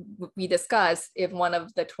 we discussed if one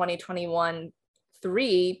of the 2021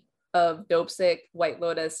 3 of Dope Sick, White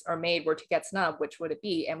Lotus, or Made were to get snubbed, which would it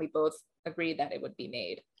be? And we both agreed that it would be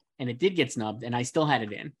Made. And it did get snubbed, and I still had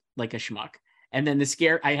it in, like a schmuck. And then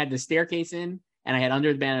I had The Staircase in, and I had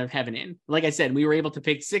Under the Banner of Heaven in. Like I said, we were able to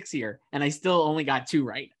pick 6 here, and I still only got 2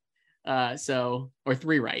 right. Or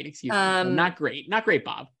 3 right, excuse me. So not great,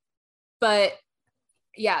 Bob. But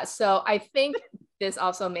yeah, so I think this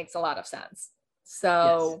also makes a lot of sense.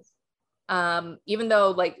 So yes. Even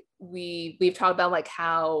though like we've talked about like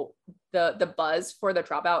how the buzz for The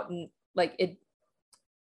Dropout, like it,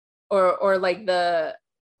 or like the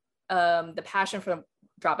passion for The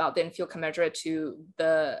Dropout didn't feel commensurate to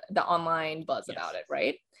the online buzz about it,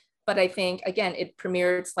 right? But I think again it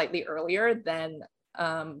premiered slightly earlier than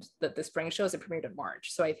the spring shows. It premiered in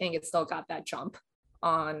March, so I think it still got that jump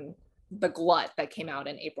on the glut that came out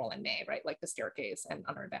in April and May, right? Like The Staircase and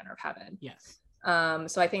Under the Banner of Heaven. Yes.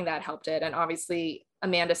 So I think that helped it. And obviously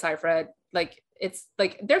Amanda Seyfried, like it's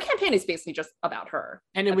like their campaign is basically just about her.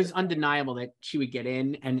 And it was undeniable that she would get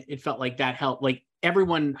in, and it felt like that helped. Like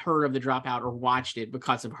everyone heard of The Dropout or watched it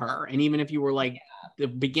because of her. And even if you were like the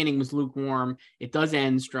beginning was lukewarm, it does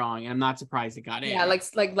end strong. And I'm not surprised it got in. Yeah,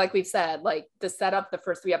 like we've said, like the setup, the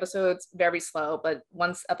first 3 episodes, very slow, but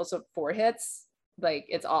once episode 4 hits, like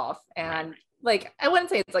it's off. And like I wouldn't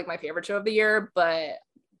say it's like my favorite show of the year, but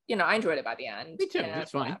you know, I enjoyed it by the end. Me too.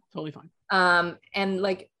 It's fine. Totally fine. And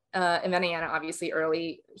like Inventing Anna, obviously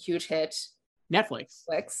early, huge hit. Netflix.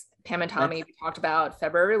 Pam and Tommy, we talked about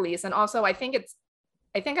February release. And also I think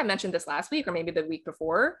I mentioned this last week or maybe the week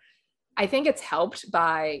before. I think it's helped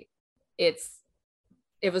by it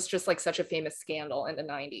was just like such a famous scandal in the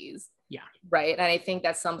 90s. Yeah. Right. And I think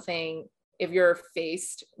that's something, if you're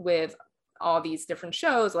faced with all these different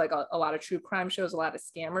shows, like a lot of true crime shows, a lot of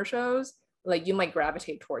scammer shows, like you might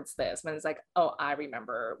gravitate towards this when it's like, oh, I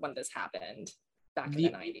remember when this happened back in the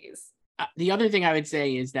 90s. The other thing I would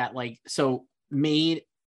say is that like, so Made,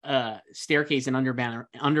 Staircase, and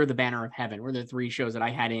Under the Banner of Heaven were the 3 shows that I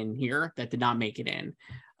had in here that did not make it in.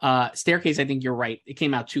 Staircase, I think you're right. It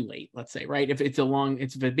came out too late, let's say, right? If it's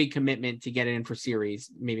a big commitment to get it in for series,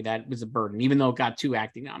 maybe that was a burden, even though it got 2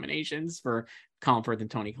 acting nominations for Colin Firth and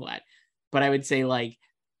Toni Collette. But I would say like,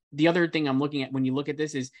 the other thing I'm looking at when you look at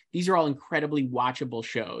this is these are all incredibly watchable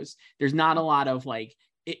shows. There's not a lot of like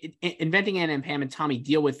Inventing Anna and Pam and Tommy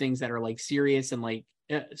deal with things that are like serious and like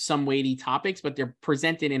some weighty topics, but they're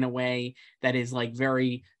presented in a way that is like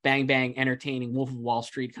very bang bang entertaining, Wolf of Wall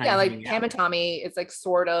Street kind of. Yeah, like Pam and Tommy, it's like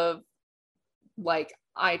sort of like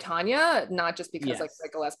I, Tanya, not just because like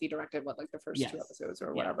Gillespie directed what like the first 2 episodes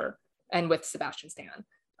or whatever, and with Sebastian Stan.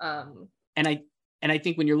 And And I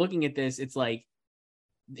think when you're looking at this, it's like,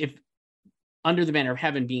 if Under the Banner of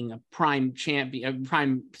Heaven being a prime champion, a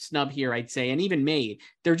prime snub here, I'd say, and even Made,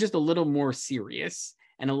 they're just a little more serious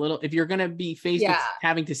and a little, if you're going to be faced with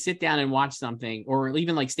having to sit down and watch something, or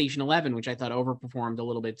even like Station 11, which I thought overperformed a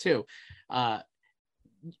little bit too.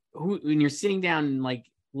 When you're sitting down in like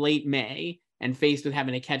late May and faced with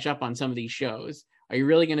having to catch up on some of these shows, are you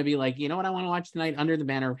really going to be like, you know what I want to watch tonight? Under the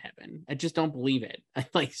Banner of Heaven. I just don't believe it.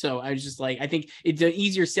 Like, so I was just like, I think it's an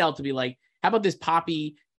easier sell to be like, how about this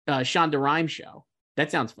poppy Shonda Rhimes show?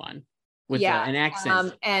 That sounds fun with an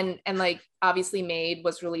accent. And like, obviously Made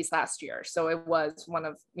was released last year, so it was one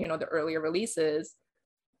of, you know, the earlier releases,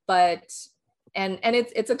 but and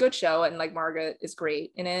it's a good show, and like Margaret is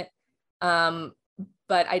great in it.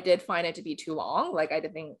 But I did find it to be too long. Like, I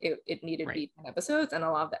did think it needed to be 10 episodes, and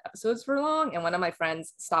a lot of the episodes were long. And one of my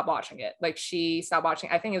friends stopped watching it. Like, she stopped watching,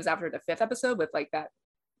 I think it was after the 5th episode with like that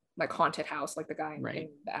like haunted house, like the guy in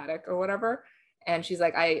the attic or whatever. And she's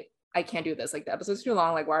like, I can't do this. Like, the episode's too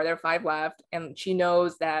long. Like, why are there 5 left? And she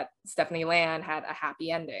knows that Stephanie Land had a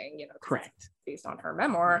happy ending, you know, correct, based on her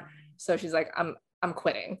memoir. So she's like, I'm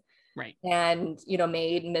quitting. Right. And, you know,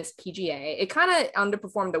 Made missed PGA. It kind of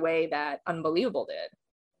underperformed the way that Unbelievable did.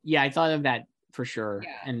 Yeah, I thought of that for sure.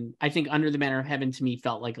 Yeah. And I think Under the Banner of Heaven to me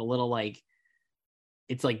felt like a little like,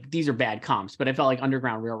 it's like, these are bad comps, but I felt like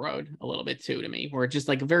Underground Railroad a little bit too to me, where it's just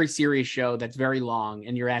like a very serious show that's very long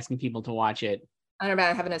and you're asking people to watch it.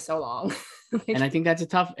 Underground Heaven is so long. And I think that's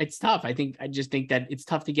it's tough. I just think that it's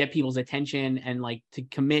tough to get people's attention and like to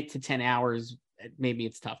commit to 10 hours. Maybe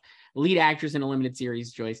it's tough. Lead actress in a limited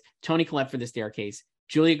series, Joyce, Toni Collette for The Staircase,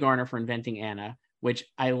 Julia Garner for Inventing Anna, which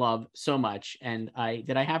I love so much. And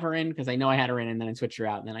did I have her in? Because I know I had her in and then I switched her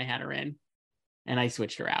out, and then I had her in and I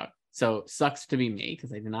switched her out. So sucks to be me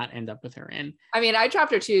because I did not end up with her in. I mean, I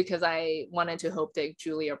dropped her too because I wanted to hope dig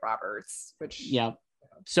Julia Roberts, which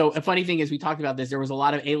So a funny thing is, we talked about this. There was a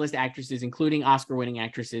lot of A-list actresses, including Oscar-winning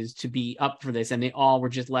actresses, to be up for this, and they all were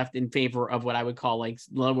just left in favor of what I would call like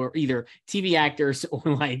lower, either TV actors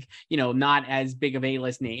or like, you know, not as big of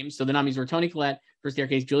A-list names. So the nominees were Toni Collette for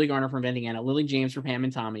Staircase, Julie Garner for Inventing Anna, Lily James for Pam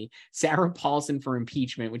and Tommy, Sarah Paulson for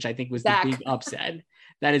Impeachment, which I think was the big upset.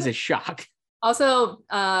 That is a shock. Also,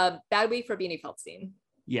 bad week for Beanie Feldstein.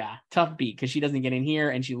 Yeah, tough beat because she doesn't get in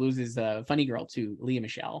here, and she loses Funny Girl to Leah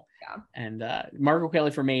Michele. Yeah. And Margot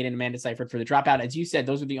Qualley for Maid and Amanda Seyfried for The Dropout. As you said,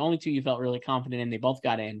 those were the only two you felt really confident in. They both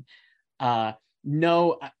got in.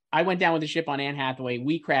 No, I went down with the ship on Anne Hathaway.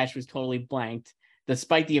 We Crashed was totally blanked,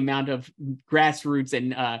 despite the amount of grassroots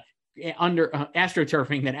and under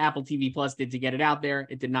astroturfing that Apple TV Plus did to get it out there.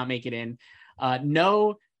 It did not make it in.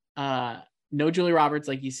 No Julia Roberts,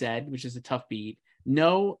 like you said, which is a tough beat.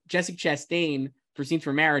 No Jessica Chastain for Scenes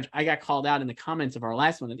from Marriage. I got called out in the comments of our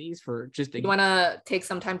last one of these for just you want to take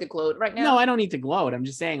some time to gloat right now? No, I don't need to gloat. I'm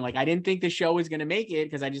just saying, like, I didn't think the show was going to make it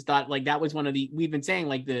because I just thought like that was one of the, we've been saying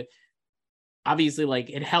like obviously like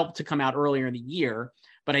it helped to come out earlier in the year,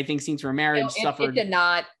 but I think Scenes from Marriage suffered. It did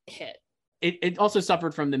not hit. It also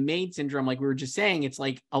suffered from the Maid syndrome. Like we were just saying, it's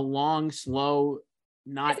like a long, slow,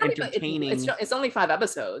 not entertaining. It's only 5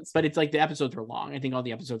 episodes, but it's like the episodes are long. I think all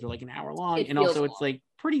the episodes are like an hour long, and also it's like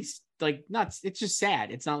pretty like nuts. It's just sad.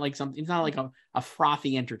 It's not like something. It's not like a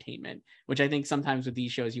frothy entertainment, which I think sometimes with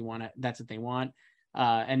these shows you want to. That's what they want.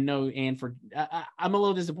 And no Anne for. I'm a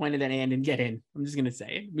little disappointed that Anne didn't get in. I'm just gonna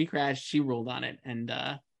say it. We Crashed. She ruled on it, and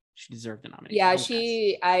she deserved the nomination.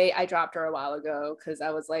 Yeah, I dropped her a while ago because I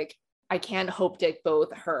was like, I can't hope dig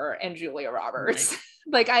both her and Julia Roberts.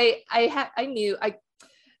 Right.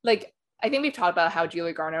 I think we've talked about how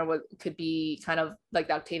Julia Garner could be kind of like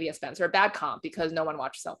the Octavia Spencer, a bad comp because no one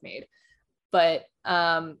watched Self-Made. But,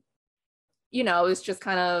 you know, it's just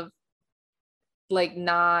kind of like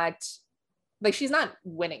not, like she's not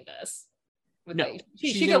winning this. No, like,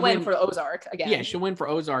 she could win for Ozark again. Yeah, she'll win for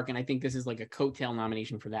Ozark, and I think this is like a coattail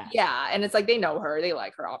nomination for that. Yeah, and it's like they know her, they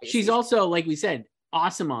like her, obviously. She's also, like we said,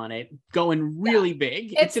 awesome on it, going really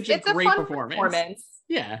big. It's such a great performance.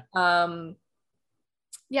 Yeah.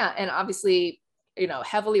 Yeah, and obviously, you know,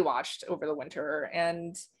 heavily watched over the winter,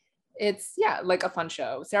 and it's like a fun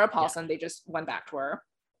show. Sarah Paulson, they just went back to her.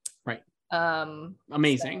 Right.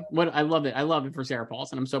 Amazing. So. I love it for Sarah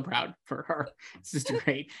Paulson. I'm so proud for her. It's just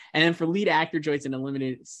great. And then for lead actor choice in a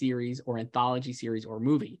limited series or anthology series or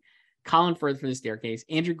movie, Colin Firth for The Staircase,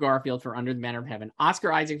 Andrew Garfield for Under the Banner of Heaven,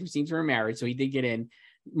 Oscar Isaac for Scenes from a Marriage, so he did get in,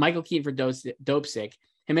 Michael Keaton for Dope Sick,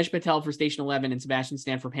 Himesh Patel for Station 11, and Sebastian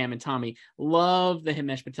Stan for Pam and Tommy. Love the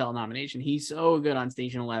Himesh Patel nomination. He's so good on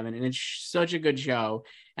Station 11, and it's such a good show,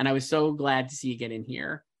 and I was so glad to see it get in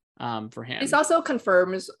here for him. This also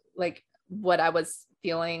confirms like what I was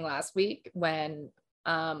feeling last week when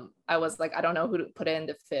I was like, I don't know who to put in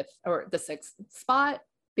the 5th or the 6th spot,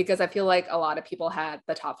 because I feel like a lot of people had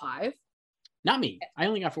the top 5. Not me. I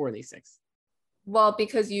only got 4 of these 6. Well,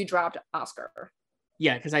 because you dropped Oscar.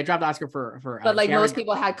 Yeah, because I dropped Oscar for but like Jared. most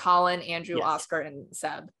people had Colin, Andrew, Yes. Oscar, and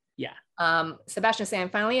Seb. Yeah. Sebastian Stan,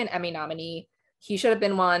 finally an Emmy nominee. He should have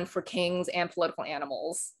been one for Kings and Political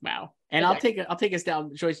Animals. Wow. And I'll take us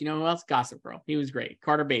down, Joyce. You know who else? Gossip Girl. He was great.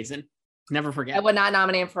 Carter Bazin. Never forget. I would not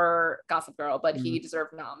nominate him for Gossip Girl, but he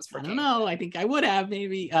deserved noms for I Kings. don't know. I think I would have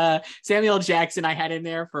maybe. Samuel Jackson I had in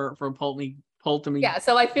there for Pull to Me. Yeah,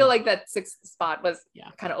 so I feel like that 6th spot was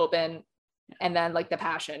kind of open. Yeah. And then like the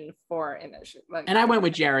passion for Image. Like, and I went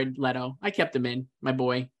with Jared Leto. I kept him in, my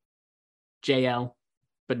boy. JL.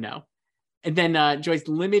 But no. And then Joyce,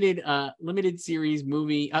 limited series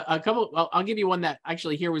movie. A couple. Well, I'll give you one that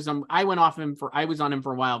actually here was I was on him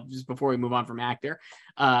for a while just before we move on from actor.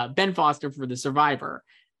 Ben Foster for The Survivor.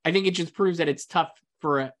 I think it just proves that it's tough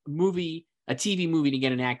for a TV movie to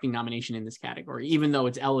get an acting nomination in this category, even though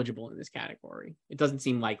it's eligible in this category. It doesn't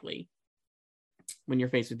seem likely when you're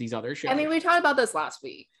faced with these other shows. I mean, we talked about this last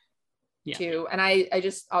week too, and I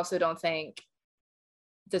just also don't think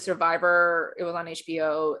The Survivor, it was on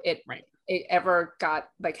HBO. It ever got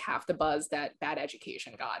like half the buzz that Bad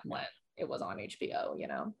Education got when it was on HBO, you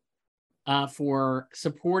know? For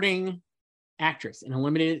supporting actress in a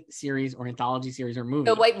limited series or anthology series or movie.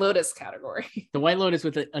 The White Lotus category. The White Lotus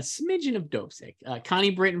with a smidgen of Dopesick.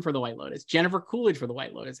 Connie Britton for The White Lotus. Jennifer Coolidge for The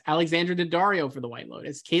White Lotus. Alexandra Daddario for The White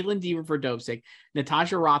Lotus. Caitlin Deaver for Dopesick.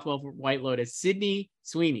 Natasha Rothwell for White Lotus. Sydney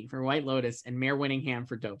Sweeney for White Lotus. And Mare Winningham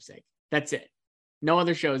for Dopesick. That's it. No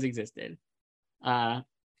other shows existed.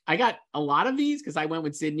 I got a lot of these because I went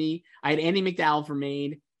with Sydney. I had Andy McDowell for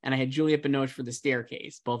Maid, and I had Juliette Binoche for The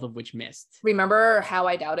Staircase, both of which missed. Remember How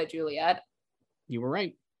I Doubted Juliet? You were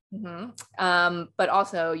right. Mm-hmm. But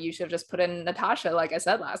also, you should have just put in Natasha, like I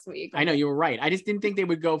said last week. I know, you were right. I just didn't think they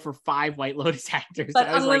would go for 5 White Lotus actors. But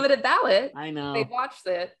unlimited ballot. I know. They watched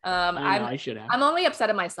it. I should have. I'm only upset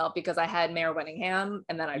at myself because I had Mare Winningham,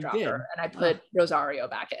 and then I dropped her, and I put Rosario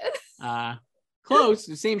back in. Close,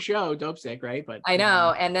 the same show, Dopesick, right? But I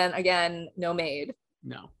know. And then again, no Maid.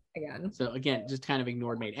 No. Again. So again, just kind of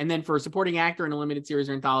ignored Maid. And then for supporting actor in a limited series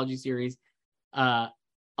or anthology series, a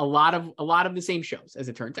lot of the same shows, as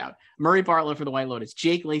it turns out. Murray Bartlett for The White Lotus,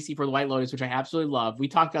 Jake Lacey for The White Lotus, which I absolutely love. We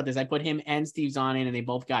talked about this. I put him and Steve Zahn in, and they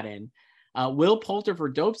both got in. Will Poulter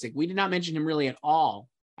for Dopesick. We did not mention him really at all,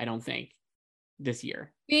 I don't think, this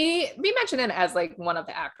year. We mentioned him as like one of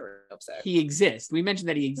the actors. He exists. We mentioned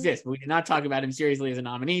that he exists, but we did not talk about him seriously as a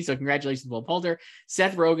nominee. So congratulations, Will Poulter.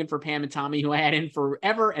 Seth Rogen for Pam and Tommy, who I had in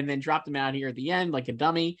forever and then dropped him out here at the end like a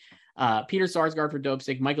dummy. Peter Sarsgaard for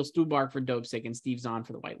Dopesick, Michael Stuhlbarg for Dopesick, and Steve Zahn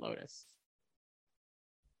for The White Lotus.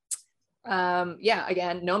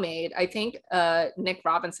 Again, no Maid. I think Nick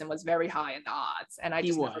Robinson was very high in the odds, and I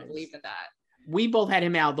just never believed in that. We both had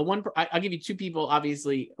him out. The one I'll give you 2 people,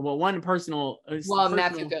 obviously. Well, one personal.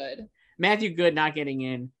 Matthew Good. Matthew Good not getting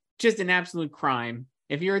in, just an absolute crime.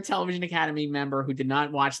 If you're a Television Academy member who did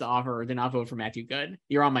not watch The Offer or did not vote for Matthew Good,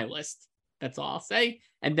 you're on my list. That's all I'll say.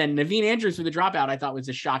 And then Naveen Andrews for The Dropout, I thought was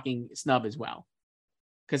a shocking snub as well,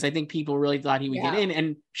 because I think people really thought he would get in,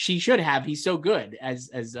 and she should have. He's so good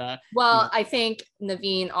as. I think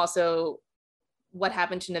Naveen also. What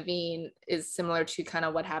happened to Naveen is similar to kind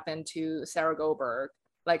of what happened to Sarah Goldberg.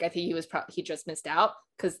 Like, I think he just missed out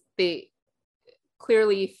because they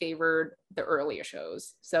clearly favored the earlier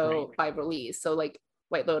shows. So by release, so like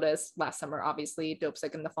White Lotus last summer, obviously,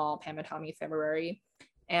 Dopesick in the fall, Pam and Tommy February,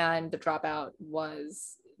 and The Dropout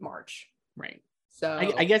was March. Right. So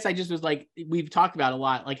I guess I just was like, we've talked about a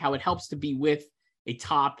lot, like how it helps to be with a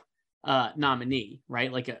top nominee,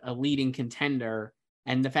 right? Like a leading contender.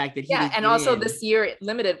 And the fact that this year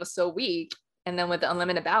limited was so weak, and then with the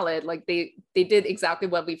unlimited ballot, like they did exactly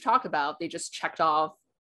what we've talked about. They just checked off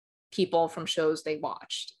people from shows they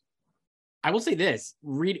watched. I will say this: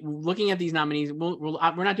 looking at these nominees, we're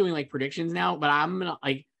not doing like predictions now, but I'm gonna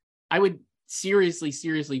I would seriously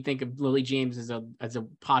think of Lily James as a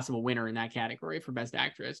possible winner in that category for Best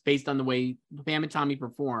Actress, based on the way Pam and Tommy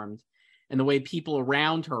performed and the way people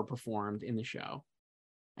around her performed in the show.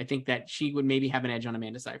 I think that she would maybe have an edge on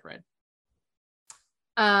Amanda Seyfried.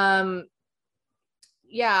 Yeah,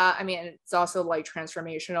 I mean, it's also like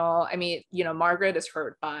transformational. I mean, Margaret is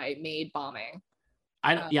hurt by Maid bombing.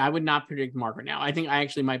 I would not predict Margaret now. I think I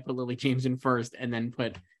actually might put Lily James in first and then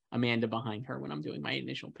put Amanda behind her when I'm doing my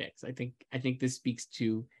initial picks. I think this speaks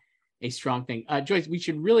to a strong thing. Joyce, we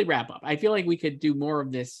should really wrap up. I feel like we could do more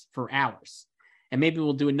of this for hours. and maybe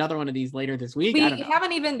we'll do another one of these later this week. We I don't know.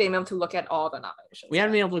 haven't even been able to look at all the nominations. We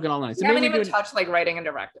haven't been able to look at all of them. We haven't even touched like writing and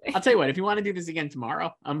directing. I'll tell you what, if you want to do this again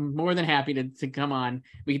tomorrow, I'm more than happy to come on.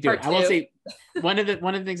 We can do it. I will say one of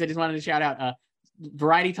the things I just wanted to shout out,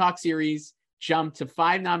 Variety Talk series jumped to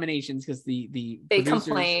 5 nominations because they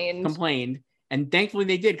complained. And thankfully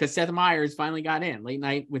they did, because Seth Meyers finally got in. Late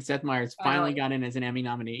Night with Seth Meyers finally got in as an Emmy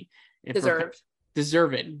nominee.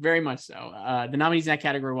 Deserved, very much so. The nominees in that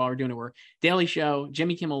category while we're doing it were Daily Show,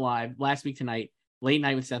 Jimmy Kimmel Live, Last Week Tonight, Late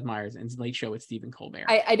Night with Seth Meyers, and Late Show with Stephen Colbert.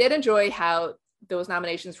 I did enjoy how those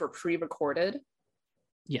nominations were pre-recorded.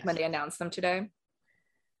 Yes. When they announced them today.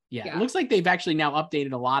 Yeah, it looks like they've actually now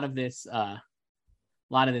updated a lot of this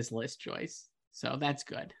list, Joyce. So that's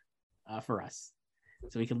good for us.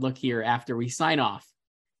 So we can look here after we sign off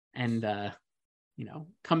and,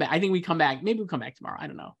 come back. I think we come back. Maybe we'll come back tomorrow. I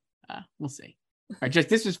don't know. We'll see. All right,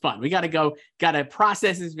 this was fun. We got to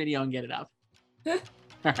process this video and get it up. All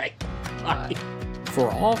right. Bye. For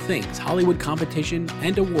all things Hollywood competition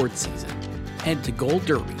and award season, head to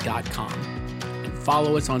goldderby.com and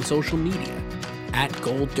follow us on social media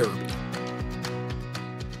 @GoldDerby.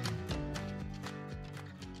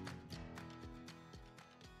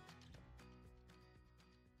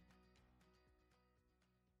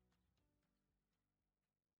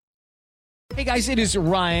 Hey guys, it is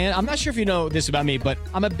Ryan. I'm not sure if you know this about me, but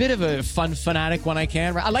I'm a bit of a fun fanatic when I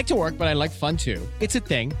can. I like to work, but I like fun too. It's a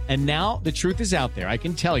thing. And now the truth is out there. I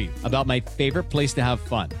can tell you about my favorite place to have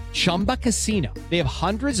fun. Chumba Casino. They have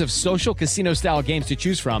hundreds of social casino style games to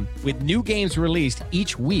choose from with new games released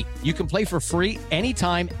each week. You can play for free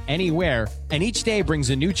anytime, anywhere. And each day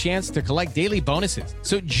brings a new chance to collect daily bonuses.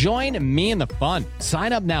 So join me in the fun.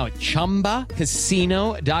 Sign up now at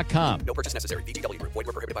ChumbaCasino.com. No purchase necessary. VGW Group. Void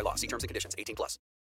where prohibited by law. See terms and conditions. 18+.